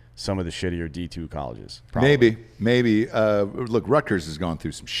beat some of the shittier D2 colleges. Probably. Maybe. Look, Rutgers has gone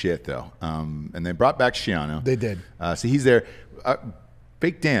through some shit though, and they brought back Schiano. They did. So he's there.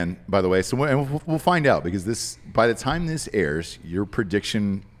 Fake Dan, by the way. So we'll find out because by the time this airs, your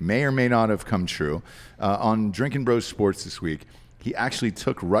prediction may or may not have come true. On Drinkin Bros Sports this week, he actually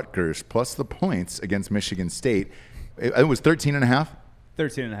took Rutgers plus the points against Michigan State. It was 13.5.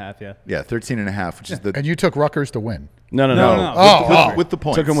 13.5, yeah. Yeah, 13.5, which is the. And you took Rutgers to win. No. With the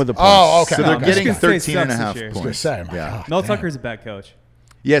points. Took him with the points. Oh, okay. So they're Okay. getting Michigan 13.5 points. Say, Yeah. Mel Tucker's a bad coach.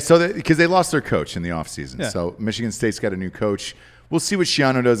 Yeah, so because they lost their coach in the offseason. Yeah. So Michigan State's got a new coach. We'll see what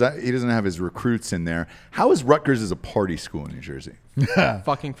Schiano does. He doesn't have his recruits in there. How is Rutgers as a party school in New Jersey?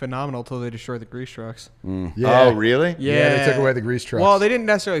 Fucking phenomenal till they destroyed the grease trucks. Yeah. Oh, really? Yeah, they took away the grease trucks. Well, they didn't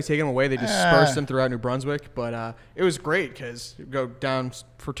necessarily take them away. They just dispersed them throughout New Brunswick. But it was great because you go down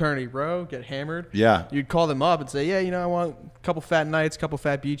fraternity row, get hammered. Yeah. You'd call them up and say, yeah, I want a couple fat nights, a couple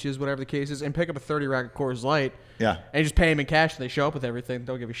fat beaches, whatever the case is, and pick up a 30 rack of Coors Light. Yeah. And you just pay them in cash and they show up with everything.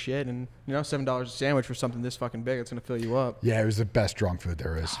 Don't give a shit. And, $7 a sandwich for something this fucking big, it's going to fill you up. Yeah, it was the best drunk food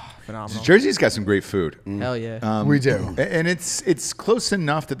there is. Phenomenal. Jersey's got some great food. Hell yeah. We do. And it's close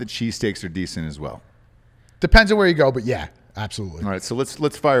enough that the cheesesteaks are decent as well. Depends on where you go, but yeah, absolutely. All right, so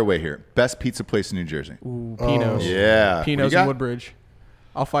let's fire away here. Best pizza place in New Jersey. Ooh, Pino's. Yeah. Pino's in Woodbridge.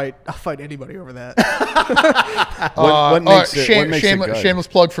 I'll fight anybody over that. What makes it good? Shameless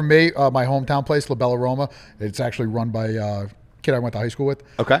plug for me. My hometown place, La Bella Roma. It's actually run by a kid I went to high school with.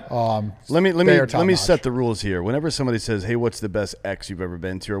 Okay. Let me set the rules here. Whenever somebody says, "Hey, what's the best X you've ever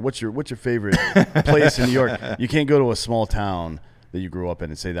been to?" or "What's your favorite place in New York?" You can't go to a small town that you grew up in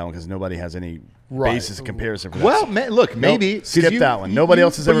and say that one because nobody has any basis of comparison for that. Well, look, maybe skip that one. Nobody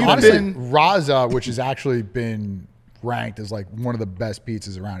else has ever been. Raza, which has actually been ranked as like one of the best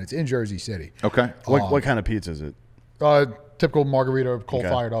pizzas around. It's in Jersey City. Okay. What kind of pizza is it? Typical margarita,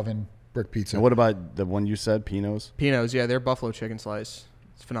 coal-fired oven, brick pizza. And what about the one you said, Pino's? Pino's, yeah, their buffalo chicken slice.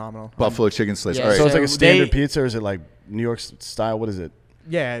 It's phenomenal. Buffalo chicken slice. Yeah, All right. So it's like a standard pizza, or is it like New York style? What is it?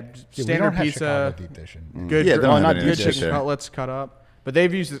 Yeah, we standard don't have pizza. Chicago deep dish. Good, Yeah, they don't have good any deep dish chicken there. cutlets cut up. But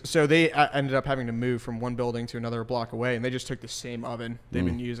they've used it, so they ended up having to move from one building to another block away, and they just took the same oven they've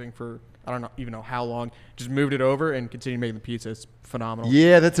been using for I don't even know how long. Just moved it over and continued making the pizza. It's phenomenal.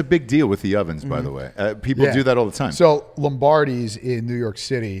 Yeah, that's a big deal with the ovens, by the way. People do that all the time. So Lombardi's in New York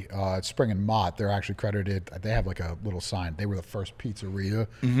City, Spring and Mott, they're actually credited. They have like a little sign. They were the first pizzeria,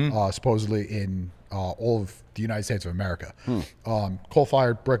 supposedly in all of the United States of America.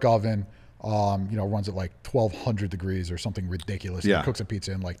 Coal-fired brick oven. Runs at like 1,200 degrees or something ridiculous. Yeah. And cooks a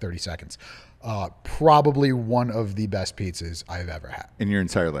pizza in like 30 seconds. Probably one of the best pizzas I've ever had. In your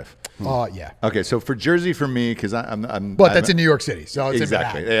entire life. Yeah. Okay, so for Jersey, for me, because I'm. But that's in New York City, so it's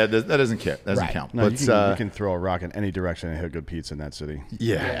exactly. in Manhattan. Yeah, that doesn't count. That doesn't Right. count. No, But you can throw a rock in any direction and hit good pizza in that city.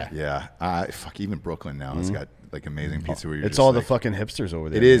 yeah. Fuck, even Brooklyn now has got like amazing pizza. Where you're It's just all like, the fucking hipsters over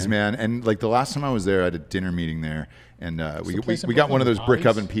there. It is, man. And like the last time I was there, I had a dinner meeting there, and we place in got one of those Brooklyn? brick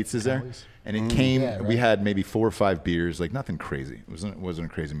oven pizzas there, Alley's? and it came. Yeah, right. We had maybe 4 or 5 beers, like nothing crazy. It wasn't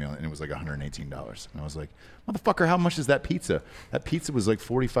a crazy meal, and it was like $118. And I was like, motherfucker, how much is that pizza? That pizza was like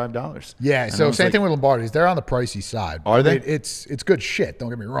 $45. Yeah, And I so was same like, thing with Lombardi's. They're on the pricey side. Are they? It's good shit. Don't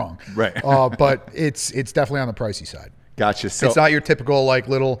get me wrong. Right. But it's definitely on the pricey side. Gotcha. So It's not your typical like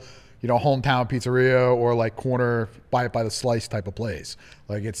little, hometown pizzeria or like corner buy it by the slice type of place.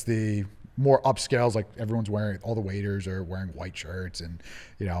 Like it's the more upscales. Like everyone's all the waiters are wearing white shirts and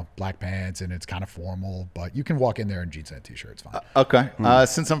black pants, and it's kind of formal. But you can walk in there in jeans and a t-shirt. It's fine. okay.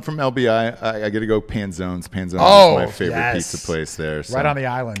 Since I'm from LBI, I got to go Panzone's. Panzone's Oh, is my favorite yes. pizza place there. So. Right on the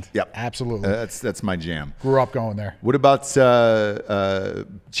island. Yep. Absolutely. That's my jam. Grew up going there. What about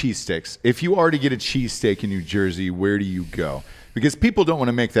cheesesteaks? If you are to get a cheesesteak in New Jersey, where do you go? Because people don't want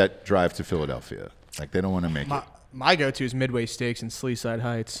to make that drive to Philadelphia. Like, they don't want to make it. My go-to is Midway Steaks in Sleeside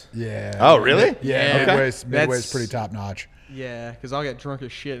Heights. Yeah. Oh, really? Yeah. Okay. Midway's pretty top notch. Yeah, because I'll get drunk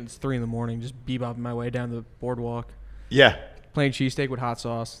as shit and it's 3 a.m, just bebopping my way down the boardwalk. Yeah. Plain cheesesteak with hot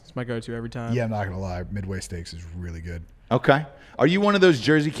sauce. It's my go-to every time. Yeah, I'm not gonna lie. Midway Steaks is really good. Okay. Are you one of those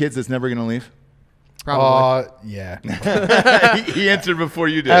Jersey kids that's never going to leave? Probably. Yeah. He answered before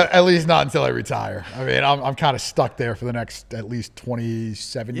you did. At least not until I retire. I mean, I'm kind of stuck there for the next at least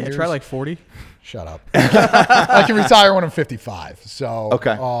 27 years. Yeah, try like 40. Shut up. I can retire when I'm 55. So,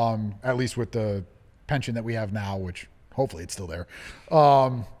 okay. At least with the pension that we have now, which hopefully it's still there.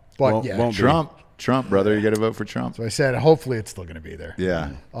 But won't Trump, brother, you got to vote for Trump. So I said, hopefully it's still going to be there.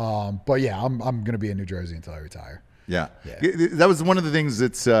 Yeah. But yeah, I'm going to be in New Jersey until I retire. Yeah. That was one of the things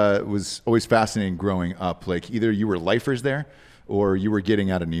that was always fascinating growing up. Like either you were lifers there or you were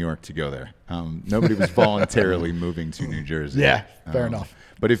getting out of New York to go there. Nobody was voluntarily moving to New Jersey. Yeah, fair enough.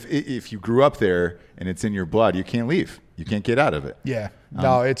 But if you grew up there and it's in your blood, you can't leave. You can't get out of it. Yeah.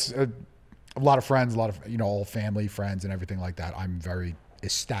 No, it's a lot of friends, a lot of, all family, friends and everything like that. I'm very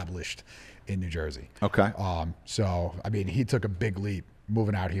established in New Jersey. Okay. So, I mean, he took a big leap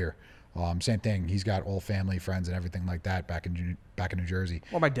moving out here. Same thing. He's got all family, friends, and everything like that back in New Jersey.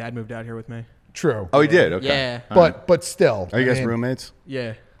 Well, my dad moved out here with me. True. Oh, he did? Okay. Yeah. But still. Are you guys roommates?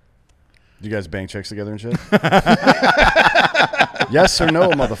 Yeah. Do you guys bang chicks together and shit? Yes or no,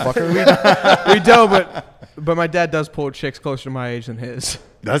 motherfucker? We don't, but my dad does pull chicks closer to my age than his.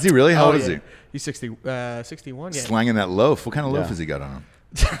 Does he really? How old is he? He's 61. Yeah. Slanging that loaf. What kind of loaf has he got on him?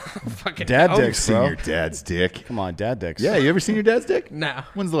 Fucking dad dicks, Seen bro. your dad's dick. Come on, dad dicks. Yeah, you ever seen your dad's dick? No.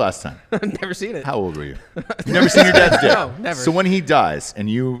 When's the last time? I've never seen it. How old were you? You never seen your dad's dick? No, never. So when he dies and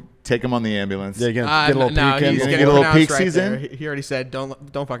you take him on the ambulance, Yeah, you gonna get a little peek in? He's You getting get a little pronounced peek season? there. He already said, don't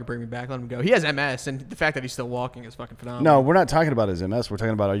fucking bring me back. Let him go. He has MS, and the fact that he's still walking is fucking phenomenal. No, we're not talking about his MS. We're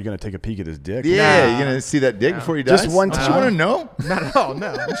talking about, are you going to take a peek at his dick? yeah, Nah. you gonna see that dick before he dies? Just one Don't you time. want to know? Not at all,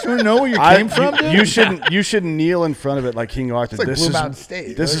 no. Just want to know where you came from? dude? You should kneel in front of it like King Arthur. It's like this Blue is Mountain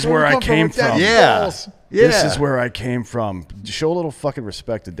State. This Like, is where where we I come from came with that? from. Yeah. Balls. Yeah. This is where I came from. Show a little fucking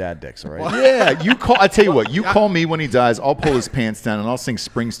respect to dad dicks, all right? Yeah, you call. I tell you what, you call me when he dies. I'll pull his pants down and I'll sing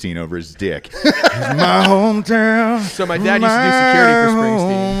Springsteen over his dick. My hometown. So my dad used to do security for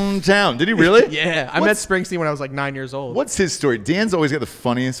Springsteen. Hometown. Did he really? Yeah, I met Springsteen when I was like 9 years old. What's his story? Dan's always got the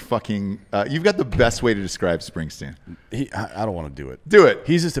funniest fucking. You've got the best way to describe Springsteen. I don't want to do it. Do it.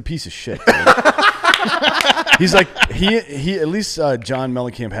 He's just a piece of shit. Dude. He's like he at least John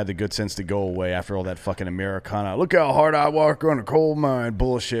Mellencamp had the good sense to go away after all that fucking Americana. Look how hard I work on a coal mine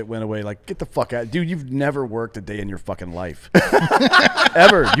bullshit went away. Like, get the fuck out, dude. You've never worked a day in your fucking life,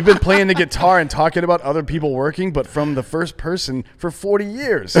 ever. You've been playing the guitar and talking about other people working, but from the first person for 40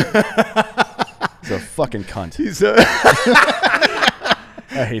 years. He's a fucking cunt.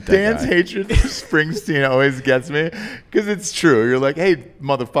 I hate that Dan's guy. hatred for Springsteen always gets me because it's true. You're like, hey,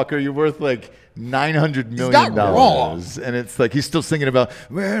 motherfucker, you're worth like $900 million, not wrong. and it's like he's still singing about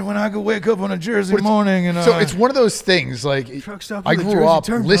man when I could wake up on a Jersey morning and So it's one of those things. Like stop I on the grew Jersey up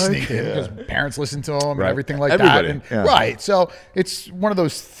Turnpike. listening to him because parents listened to him and Right. everything like Everybody, that. And, yeah. Right. So it's one of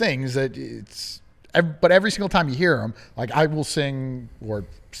those things that but every single time you hear him, like I will sing or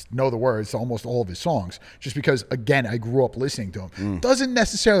know the words to almost all of his songs, just because again I grew up listening to him. Doesn't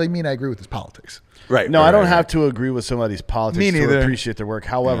necessarily mean I agree with his politics. right. No, right, I don't right, have to agree with somebody's politics Me to neither. appreciate their work.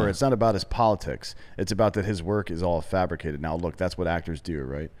 However, it's not about his politics. It's about that his work is all fabricated. Now, look, that's what actors do,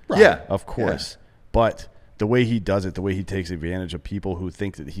 right? Yeah. Of course. But the way he does it, the way he takes advantage of people who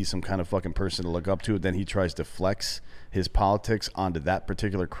think that he's some kind of fucking person to look up to, then he tries to flex his politics onto that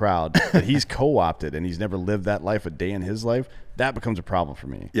particular crowd that he's co-opted and he's never lived that life a day in his life, that becomes a problem for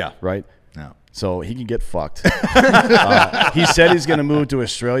me. Yeah. Right? No. So he can get fucked. He said he's going to move to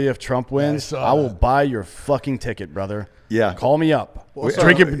Australia if Trump wins. I will buy your fucking ticket, brother. Yeah. Call me up.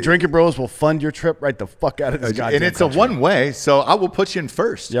 Drinkin Bros will fund your trip right the fuck out of this goddamn And it's country. a one way, so I will put you in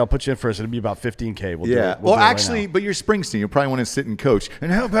first. Yeah, I'll put you in first. It'll be about $15K. We'll do Yeah. it. We'll Well, do it right actually, now. but you're Springsteen. You'll probably want to sit and coach and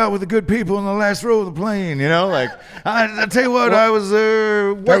help out with the good people in the last row of the plane. You know, like I tell you what, I was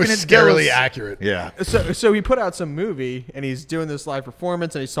working That was at scarily Dallas. accurate. Yeah. So he put out some movie and he's doing this live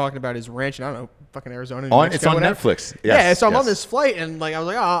performance and he's talking about his ranch in, I don't know, fucking Arizona. New It's Mexico, on whatever. Netflix. Yeah, Yes, so I'm yes. on this flight and like I was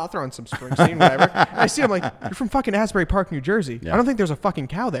like, oh, I'll throw in some Springsteen, whatever. And I see him like, you're from fucking Asbury Park, New Jersey. Yeah. I don't think there's a fucking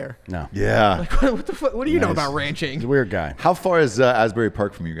cow there. No. Yeah. Like, what the fuck? What do you know Nice. about He's a ranching? weird guy. How far is Asbury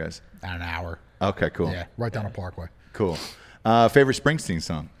Park from you guys? An hour. Okay, cool. Yeah, right down a parkway. Cool. Favorite Springsteen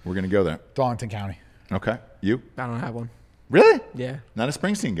song? We're gonna go there. Darlington County. Okay. You? I don't have one. Really? Yeah. Not a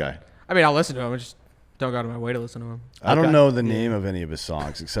Springsteen guy. I mean, I'll listen to him. I just don't go out of my way to listen to him. I Okay. don't know the name of any of his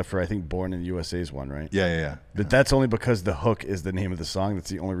songs except for I think Born in the USA's one, right? Yeah. But that's only because the hook is the name of the song. That's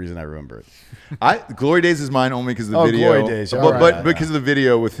the only reason I remember it. Glory Days is mine only because of the Oh, video. Glory Days, But, all right. but because of the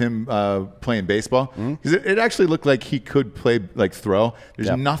video with him playing baseball, because it actually looked like he could play like throw. There's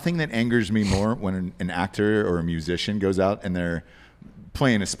Yep. nothing that angers me more when an actor or a musician goes out and they're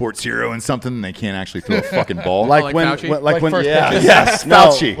playing a sports hero and something, and they can't actually throw a fucking ball. Like Fauci? like when first pitches. Yes, no,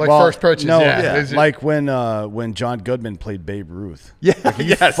 Fauci. Like first pitches. No, Yeah. like when John Goodman played Babe Ruth. Yeah, Like, are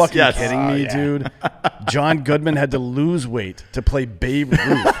you fucking yes. kidding me, dude? John Goodman had to lose weight to play Babe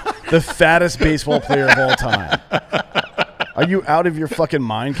Ruth, the fattest baseball player of all time. Are you out of your fucking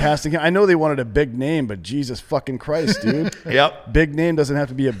mind casting him? I know they wanted a big name, but Jesus fucking Christ, dude. Yep. Big name doesn't have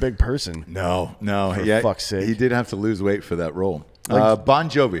to be a big person. No. For fuck's sake. He did have to lose weight for that role. Bon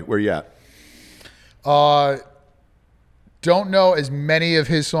Jovi, where you at? Don't know as many of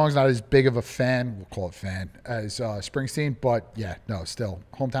his songs, not as big of a fan, we'll call it fan, as Springsteen, but yeah, no, still.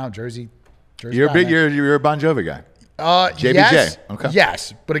 Hometown, Jersey. You're a Bon Jovi guy. JBJ. Yes, Okay.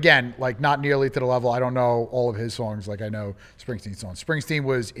 yes, but again, like not nearly to the level. I don't know all of his songs like I know Springsteen's songs. Springsteen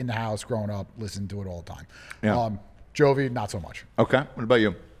was in the house growing up, listened to it all the time. Yeah. Jovi, not so much. Okay. What about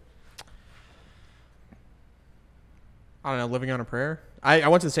you? I don't know. Living on a Prayer. I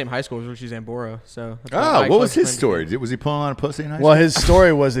went to the same high school as Richie Zambora, so. What was his story? Was he pulling on a pussy in high school? Well, his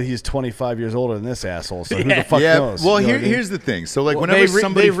story was that he's 25 years older than this asshole, so who the fuck knows? Well, You know what I mean? here's the thing. So, like, Well, whenever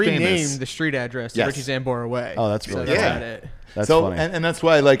somebody they renamed famous, the street address to Yes. Richie Zambora Way. Oh, that's so really that's cool. about it. That's so, funny. and that's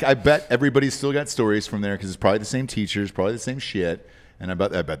why, like, I bet everybody's still got stories from there because it's probably the same teachers, probably the same shit. And I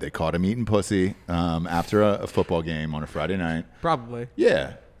bet they caught him eating pussy after a football game on a Friday night. Probably.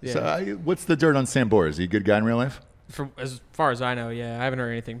 Yeah. Yeah. So, what's the dirt on Sambora? Is he a good guy in real life? As far as I know, yeah. I haven't heard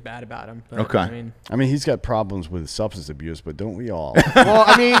anything bad about him. But, Okay. I mean, he's got problems with substance abuse, but don't we all? Well,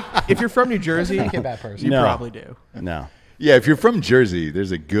 I mean, if you're from New Jersey, Not a bad person. you No. probably do. No. Yeah, if you're from Jersey,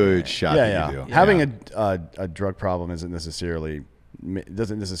 there's a good shot that you do. Having a drug problem doesn't necessarily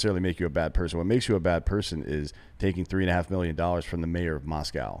make you a bad person. What makes you a bad person is taking $3.5 million from the mayor of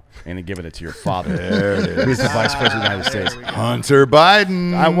Moscow and then giving it to your father, who's the vice president of the United States. Hunter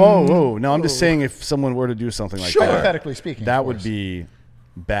Biden. Whoa. No, I'm just saying if someone were to do something like that, Hypothetically speaking, that of would course. be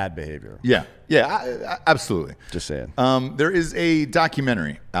bad behavior. Yeah, absolutely. Just saying. There is a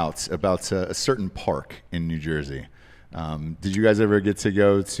documentary out about a certain park in New Jersey. Did you guys ever get to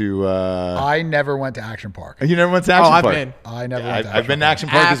go to? I never went to Action Park. You never went to Action I've Park? been. I never went to I've been to Action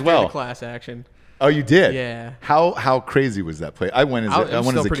Park as After well. the class action. Oh, you did? Yeah. How crazy was that place? I went as It was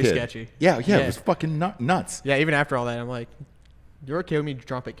still a pretty kid. sketchy. Yeah, Yeah. it was fucking nuts. Yeah, even after all that, I'm like, you're okay with me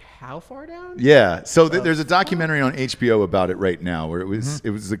dropping how far down? Yeah, so there's a documentary on HBO about it right now, where it was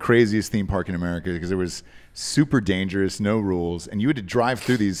the craziest theme park in America because it was super dangerous, no rules, and you had to drive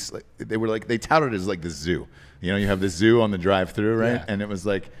through these. They touted it as like the zoo. You know, you have the zoo on the drive-through, right? Yeah. And it was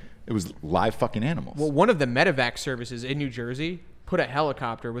live fucking animals. Well, one of the medevac services in New Jersey put a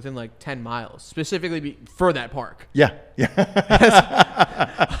helicopter within like 10 miles, specifically for that park. Yeah.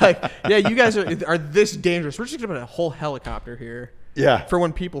 Like, yeah, you guys are this dangerous. We're just going to put a whole helicopter here. Yeah. For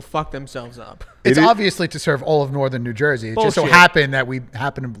when people fuck themselves up. It's It is- obviously to serve all of northern New Jersey. It just so Bullshit. happened that we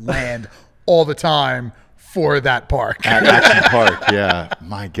happen to land all the time for that park. At Action Park, yeah.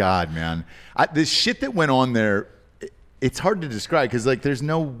 My God, man. The shit that went on there, it's hard to describe because, like, there's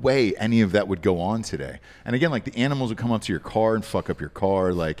no way any of that would go on today. And again, like, the animals would come up to your car and fuck up your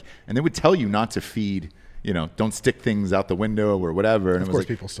car, like, and they would tell you not to feed, you know, don't stick things out the window or whatever. And Of it was course, like,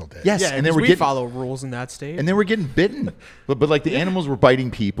 people still did. yes, Yeah, and they because were we getting follow rules in that state. and they were getting bitten, but like the animals were biting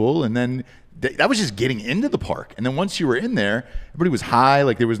people, and then that was just getting into the park. And then once you were in there, everybody was high,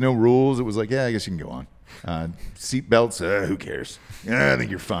 like there was no rules. It was like, yeah, I guess you can go on. Seat belts, who cares? Yeah, I think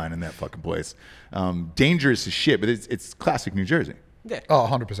you're fine in that fucking place. Dangerous as shit, but it's classic New Jersey. yeah. Oh,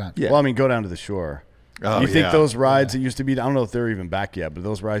 100%. Yeah. Well, I mean, go down to the shore. Oh, you think yeah. those rides that used to be, I don't know if they're even back yet, but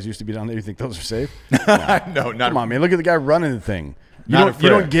those rides used to be down there, you think those are safe? No, not Come on, man. Look at the guy running the thing. You Not don't, you afraid.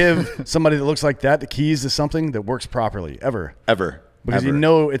 don't give somebody that looks like that the keys to something that works properly, ever. ever Because you ever.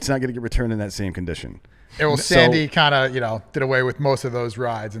 know it's not going to get returned in that same condition. Yeah, well, So- Sandy kind of, did away with most of those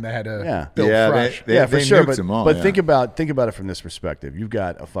rides, and they had to Yeah. build Yeah, fresh. They- Yeah, for they sure. nuked But, them all, but yeah. think about it from this perspective. You've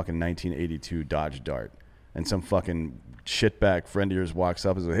got a fucking 1982 Dodge Dart, and some fucking shitbag friend of yours walks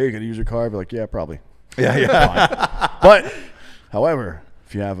up and says, "Hey, can I use your car?" I'd be like, "Yeah, probably." yeah. But, however,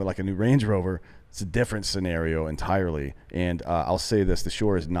 if you have like a new Range Rover, it's a different scenario entirely. And I'll say this: the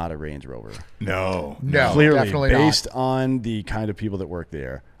Shore is not a Range Rover. No, Clearly, definitely based not. on the kind of people that work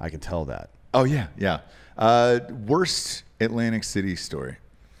there, I can tell that. Oh yeah. Worst Atlantic City story.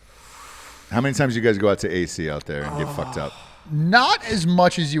 How many times you guys go out to AC out there and get fucked up? Not as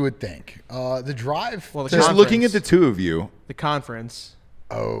much as you would think. The drive. Well, the Just conference. looking at the two of you. The conference.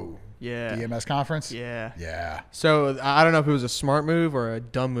 Oh, Yeah. the EMS conference. Yeah. Yeah. So I don't know if it was a smart move or a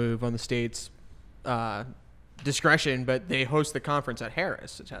dumb move on the state's discretion, but they host the conference at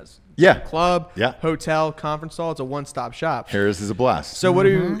Harris, which has club, hotel, conference hall. It's a one-stop shop. Harris is a blast. So what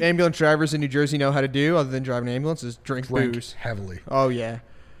do ambulance drivers in New Jersey know how to do other than driving an ambulance? Is drink booze heavily. Oh yeah.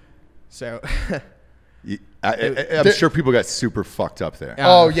 So I'm sure people got super fucked up there.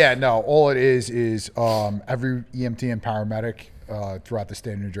 Oh yeah, no. All it is every EMT and paramedic throughout the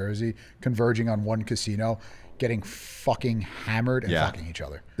state of New Jersey converging on one casino, getting fucking hammered and fucking each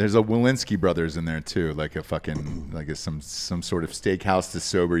other. There's a Walensky brothers in there too, like a fucking some sort of steakhouse to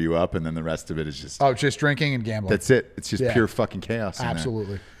sober you up, and then the rest of it is just drinking and gambling. That's it. It's just pure fucking chaos.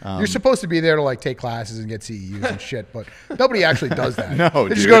 Absolutely. You're supposed to be there to like take classes and get CEUs and shit, but nobody actually does that. No,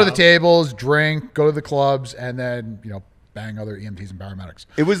 they just go to the tables, drink, go to the clubs, and then bang other EMTs and paramedics.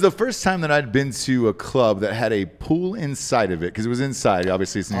 It was the first time that I'd been to a club that had a pool inside of it, because it was inside.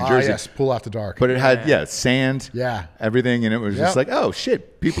 Obviously, it's in New Jersey. Yes, pool after dark. But it had sand, everything, and it was just like, oh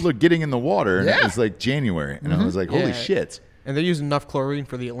shit, people are getting in the water. And it was like January, and I was like, holy shit. And they use enough chlorine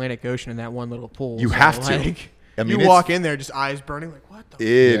for the Atlantic Ocean in that one little pool. You have to. I mean, you walk in there, just eyes burning, like, what the fuck?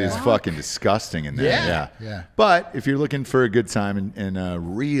 It is fucking disgusting in there. Yeah. But if you're looking for a good time and a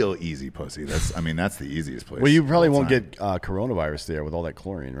real easy pussy, that's the easiest place. Well, you probably won't get coronavirus there with all that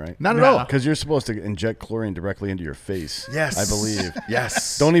chlorine, right? Not at all. Because you're supposed to inject chlorine directly into your face. Yes. I believe.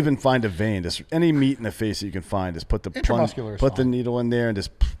 Yes. Don't even find a vein. Just any meat in the face that you can find. Just put the needle in there and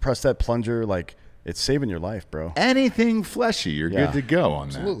just press that plunger. Like, it's saving your life, bro. Anything fleshy, you're good to go on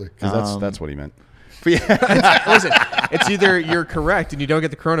that. Absolutely. Because that's what he meant. Listen, it's either you're correct and you don't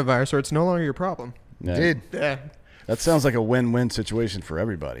get the coronavirus, or it's no longer your problem. Yeah. That sounds like a win-win situation for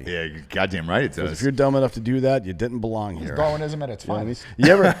everybody. Yeah, you're goddamn right it does. If you're dumb enough to do that, you didn't belong here. It's Darwinism at its finest.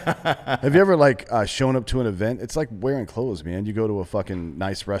 Have you ever like shown up to an event? It's like wearing clothes, man. You go to a fucking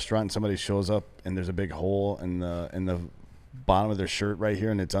nice restaurant and somebody shows up and there's a big hole in the bottom of their shirt right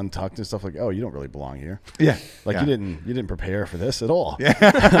here and it's untucked and stuff, like, oh, you don't really belong here. Yeah. Like you didn't prepare for this at all. Yeah.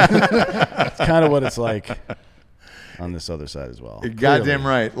 It's kind of what it's like on this other side as well. You're goddamn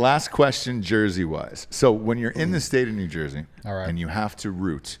right. Last question, Jersey wise. So when you're in the state of New Jersey and you have to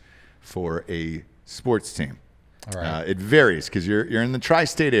root for a sports team, it varies because you're in the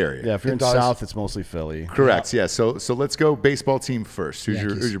tri-state area. Yeah, if you're in South, it's mostly Philly. Correct. Yeah. So let's go baseball team first.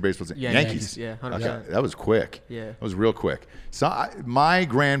 Who's your baseball team? Yeah, Yankees. Yeah, 100%. Okay. That was quick. Yeah, that was real quick. So my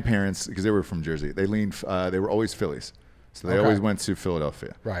grandparents, because they were from Jersey, they were always Phillies. So they always went to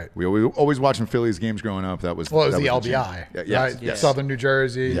Philadelphia. Right. We always watching Phillies games growing up. It was the LBI. Right? Yes. Southern New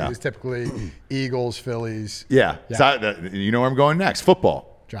Jersey is typically Eagles, Phillies. Yeah. So, you know where I'm going next?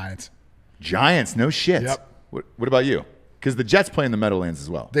 Football. Giants. No shit. Yep. What about you? Because the Jets play in the Meadowlands as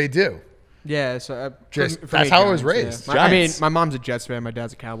well. They do. Yeah, so that's how I was raised. Yeah. I mean, my mom's a Jets fan, my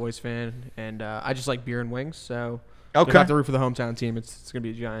dad's a Cowboys fan, and I just like beer and wings. So if I have to root for the hometown team, it's gonna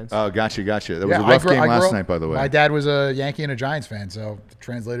be the Giants. Oh, gotcha. That was a rough game last night, by the way. My dad was a Yankee and a Giants fan, so it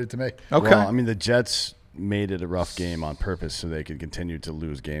translated to me. Okay. Well, I mean, the Jets made it a rough game on purpose so they could continue to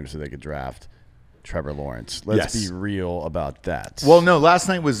lose games so they could draft Trevor Lawrence. Let's be real about that. Well, no, last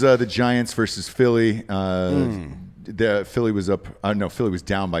night was the Giants versus Philly. Philly was up. Philly was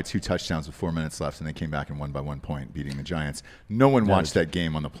down by 2 touchdowns with 4 minutes left, and they came back and won by 1 point, beating the Giants. No one watched that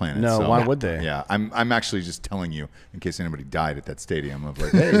game on the planet. No, so, why would they? Yeah, I'm actually just telling you in case anybody died at that stadium. Of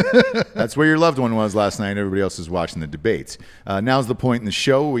like, hey, that's where your loved one was last night. Everybody else is watching the debates. Now's the point in the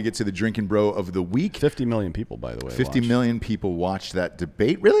show where we get to the Drinkin Bro of the week. 50 million people, by the way. 50 million people watched that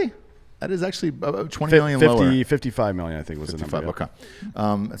debate. Really? That is actually about 20 million lower. 55 million, I think, was 55, the number.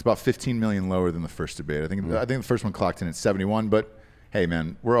 Okay. It's about 15 million lower than the first debate. I think the first one clocked in at 71, but hey,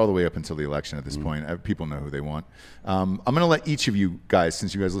 man, we're all the way up until the election at this point. People know who they want. I'm going to let each of you guys,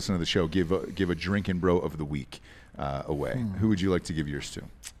 since you guys listen to the show, give a Drinkin Bro of the week away. Who would you like to give yours to?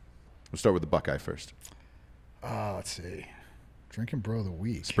 We'll start with the Buckeye first. Let's see. Drinkin Bro of the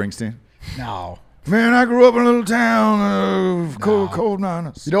week. Springsteen? No. Man, I grew up in a little town of cold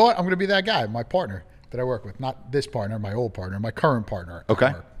miners. You know what? I'm going to be that guy, my partner that I work with. Not this partner, my old partner, my current partner.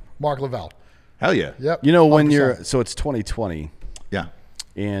 Okay. Mark Lavelle. Hell yeah. Yep. You know, when 100%. So it's 2020. Yeah.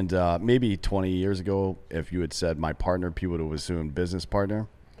 And maybe 20 years ago, if you had said my partner, people would have assumed business partner.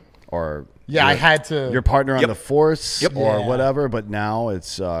 Or I had to. Your partner on the force or whatever, but now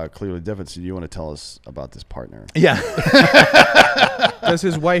it's clearly different. So you want to tell us about this partner? Yeah. Does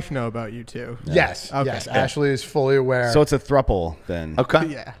his wife know about you too? Yeah. Yes. Okay. Yes. Ashley is fully aware. So it's a throuple then. Okay.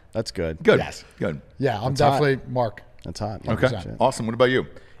 Yeah. That's good. Good. Yes. Good. Yeah, I'm definitely Mark. That's hot. 100%. Okay. Awesome. What about you?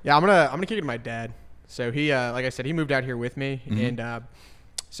 Yeah, I'm gonna kick it to my dad. So he, like I said, he moved out here with me, and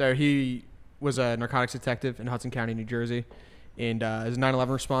so he was a narcotics detective in Hudson County, New Jersey, and is a 9/11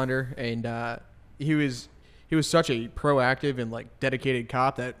 responder, and he was such a proactive and like dedicated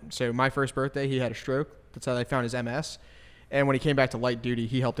cop that so my first birthday he had a stroke That's how they found his MS. And when he came back to light duty,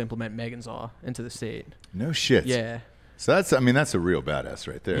 he helped implement Megan's Law into the state. No shit. Yeah. So that's a real badass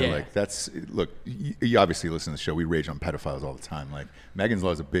right there. Yeah. Like look, you obviously listen to the show. We rage on pedophiles all the time. Like Megan's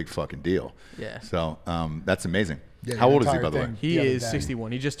Law is a big fucking deal. Yeah. So that's amazing. Yeah, how old is he, by the way? He is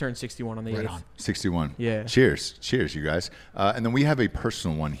 61. He just turned 61 on the 8th. 61. Yeah. Cheers, you guys. And then we have a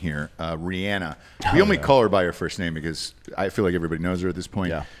personal one here, Rihanna. We only call her by her first name because I feel like everybody knows her at this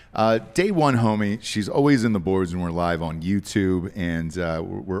point. Yeah. Day one, homie. She's always in the boards when we're live on YouTube, and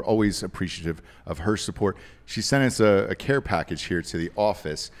we're always appreciative of her support. She sent us a care package here to the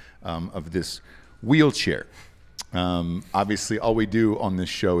office of this wheelchair. Obviously, all we do on this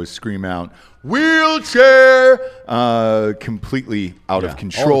show is scream out wheelchair, completely out of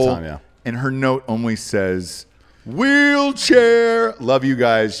control. All the time, And her note only says wheelchair. Love you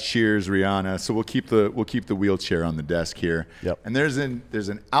guys. Cheers, Rihanna. So we'll keep the wheelchair on the desk here. Yep. And there's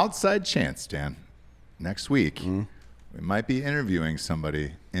an outside chance, Dan, next week we might be interviewing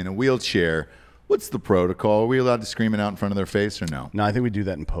somebody in a wheelchair. What's the protocol? Are we allowed to scream it out in front of their face or no? No, I think we do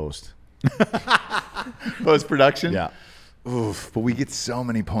that in post. Post-production? Yeah. Oof, but we get so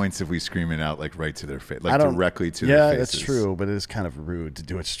many points if we scream it out like right to their face, like directly to their faces. Yeah, that's true, but it is kind of rude to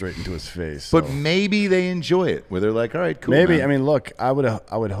do it straight into his face. But maybe they enjoy it, where they're like, all right, cool. Maybe. Man. I mean, look, I would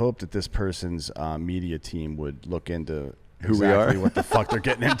hope that this person's media team would look into who we are, what the fuck they're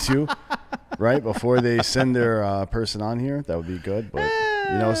getting into, right? Before they send their person on here. That would be good, but...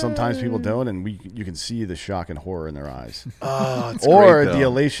 You know, sometimes people don't, and you can see the shock and horror in their eyes. Oh, it's or great, the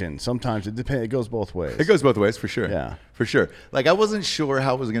elation. Sometimes it depends. It goes both ways. It goes both ways for sure. Yeah, for sure. Like I wasn't sure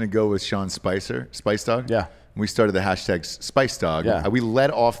how it was going to go with Sean Spicer, Spice Dog. Yeah, we started the hashtag Spice Dog. Yeah, we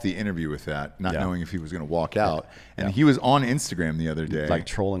led off the interview with that, not knowing if he was going to walk out. And he was on Instagram the other day, like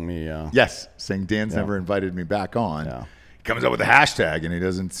trolling me. Yes, saying Dan's never invited me back on. Yeah. He comes up with a hashtag and he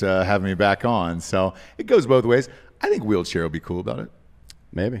doesn't have me back on. So it goes both ways. I think wheelchair will be cool about it.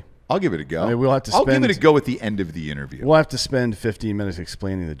 Maybe. I'll give it a go. I mean, we'll have to I'll give it a go at the end of the interview. We'll have to spend 15 minutes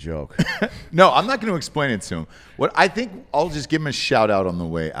explaining the joke. No, I'm not going to explain it to him. What I think, I'll just give him a shout out on the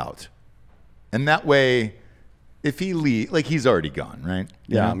way out. And that way, if he leaves, like he's already gone, right?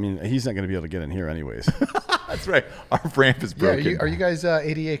 Yeah, I mean, he's not going to be able to get in here anyways. That's right. Our ramp is broken. Yeah, are you guys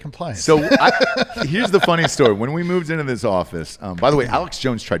ADA compliant? So here's the funny story. When we moved into this office, by the way, Alex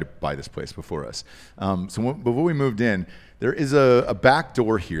Jones tried to buy this place before us. So before we moved in, there is a back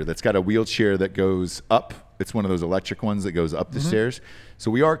door here that's got a wheelchair that goes up. It's one of those electric ones that goes up the stairs.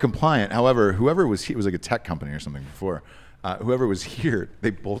 So we are compliant. However, whoever was here, it was like a tech company or something before. Whoever was here, they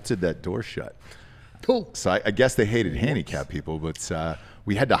bolted that door shut. Cool. So I guess they hated handicapped people, but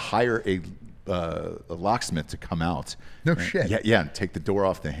we had to hire a locksmith to come out. No shit. Yeah, and take the door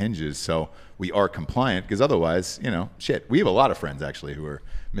off the hinges. So we are compliant because otherwise, shit. We have a lot of friends actually who are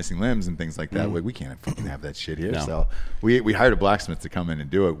missing limbs and things like that. We can't fucking have that shit here. No. So we hired a blacksmith to come in and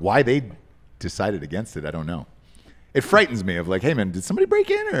do it. Why they decided against it, I don't know. It frightens me of like, hey man, did somebody break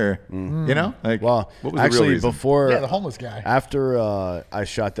in or like? Well, what was actually, the real reason? before the homeless guy. After I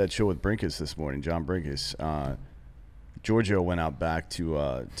shot that show with Brinkus this morning, John Brinkus, Giorgio went out back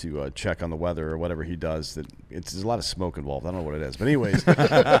to check on the weather or whatever he does. There's a lot of smoke involved. I don't know what it is, but anyways,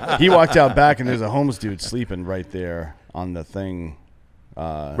 he walked out back and there's a homeless dude sleeping right there on the thing,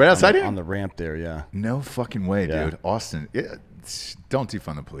 right outside here on the ramp there. Yeah. No fucking way, dude. Austin. Yeah, don't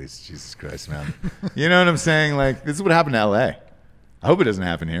defund the police. Jesus Christ, man. You know what I'm saying? Like, this is what happened to LA. I hope it doesn't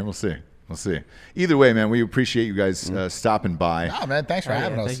happen here. We'll see. We'll see. Either way, man, we appreciate you guys stopping by. Oh, man, thanks for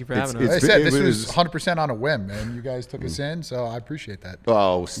having us. Thank you for having us. Like I said, this was 100% on a whim, and you guys took us in, so I appreciate that.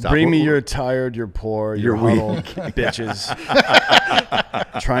 Oh, stop. Bring me your tired, your poor, your huddled bitches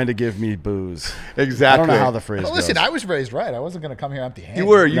trying to give me booze. Exactly. I don't know how the phrase goes. Listen, I was raised right. I wasn't going to come here empty-handed. You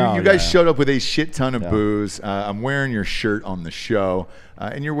were. You guys showed up with a shit ton of booze. I'm wearing your shirt on the show.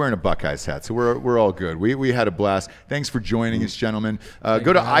 And you're wearing a Buckeyes hat, so we're all good. We had a blast. Thanks for joining us, gentlemen.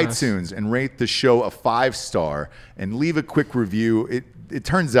 Go to iTunes and rate the show a 5-star and leave a quick review. It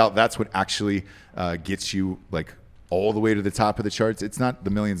turns out that's what actually gets you like all the way to the top of the charts. It's not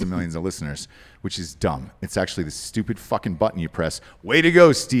the millions and millions of listeners, which is dumb. It's actually the stupid fucking button you press. Way to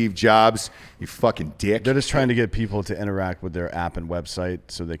go, Steve Jobs, you fucking dick. They're just trying to get people to interact with their app and website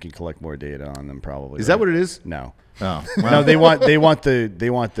so they can collect more data on them. Probably. Is that what it is? No. Oh, No, well. they want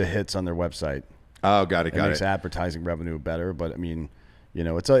the hits on their website. Oh, got it. It makes advertising revenue better, but I mean,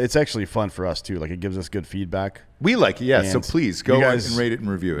 it's actually fun for us too. Like it gives us good feedback. We like it, yeah. And so please go and rate it and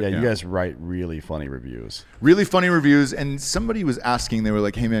review it. Yeah, you guys write really funny reviews. Really funny reviews. And somebody was asking, they were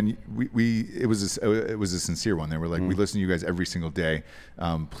like, "Hey man, it was a sincere one." They were like, "We listen to you guys every single day.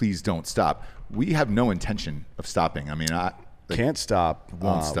 Please don't stop." We have no intention of stopping. I mean, Can't stop.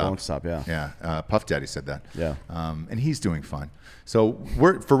 Won't stop. Won't stop. Yeah. Yeah. Puff Daddy said that. Yeah. And he's doing fine. So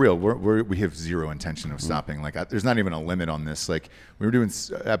we're for real. We have zero intention of stopping. Like there's not even a limit on this. Like we were doing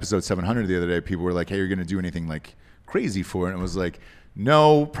episode 700 the other day. People were like, "Hey, you're going to do anything like crazy for it?" And it was like,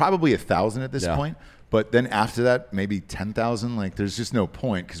 "No, probably 1,000 at this point." But then after that, maybe 10,000. Like there's just no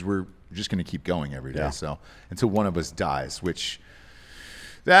point because we're just going to keep going every day. Yeah. So until one of us dies, which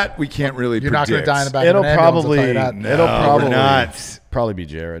that we can't really You're predict. not going to die in the back It'll of an ambulance, probably. I'll tell you that. No, It'll we're not. probably be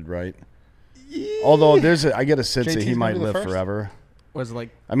Jared, right? Although I get a sense that JT's he might gonna be the live first? forever. Was it like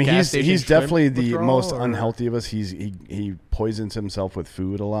I mean, gas station he's shrimp definitely the withdrawal, most or- unhealthy of us. He poisons himself with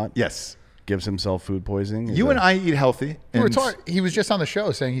food a lot. Yes. Gives himself food poisoning. You and I eat healthy. He was just on the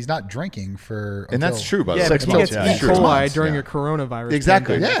show saying he's not drinking for. And that's true, by the Yeah, way. but 6 he months, gets yeah. E. 6 coli months, during yeah. a coronavirus.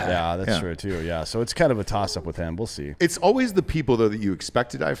 Exactly. pandemic. Yeah. Yeah, that's true too. Yeah, so it's kind of a toss up with him. We'll see. It's always the people though that you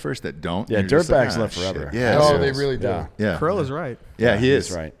expect to die first that don't. Yeah, And you're just dirtbags like, live shit. forever. Yeah, Oh, so- they really do. Yeah. Yeah, Krill is right. Yeah, he he's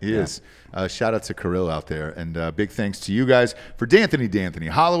is. right. He Yeah. is. Shout out to Kirill out there, and big thanks to you guys for D'Anthony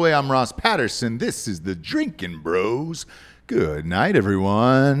Holloway. I'm Ross Patterson. This is the Drinkin Bros. Good night,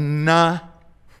 everyone.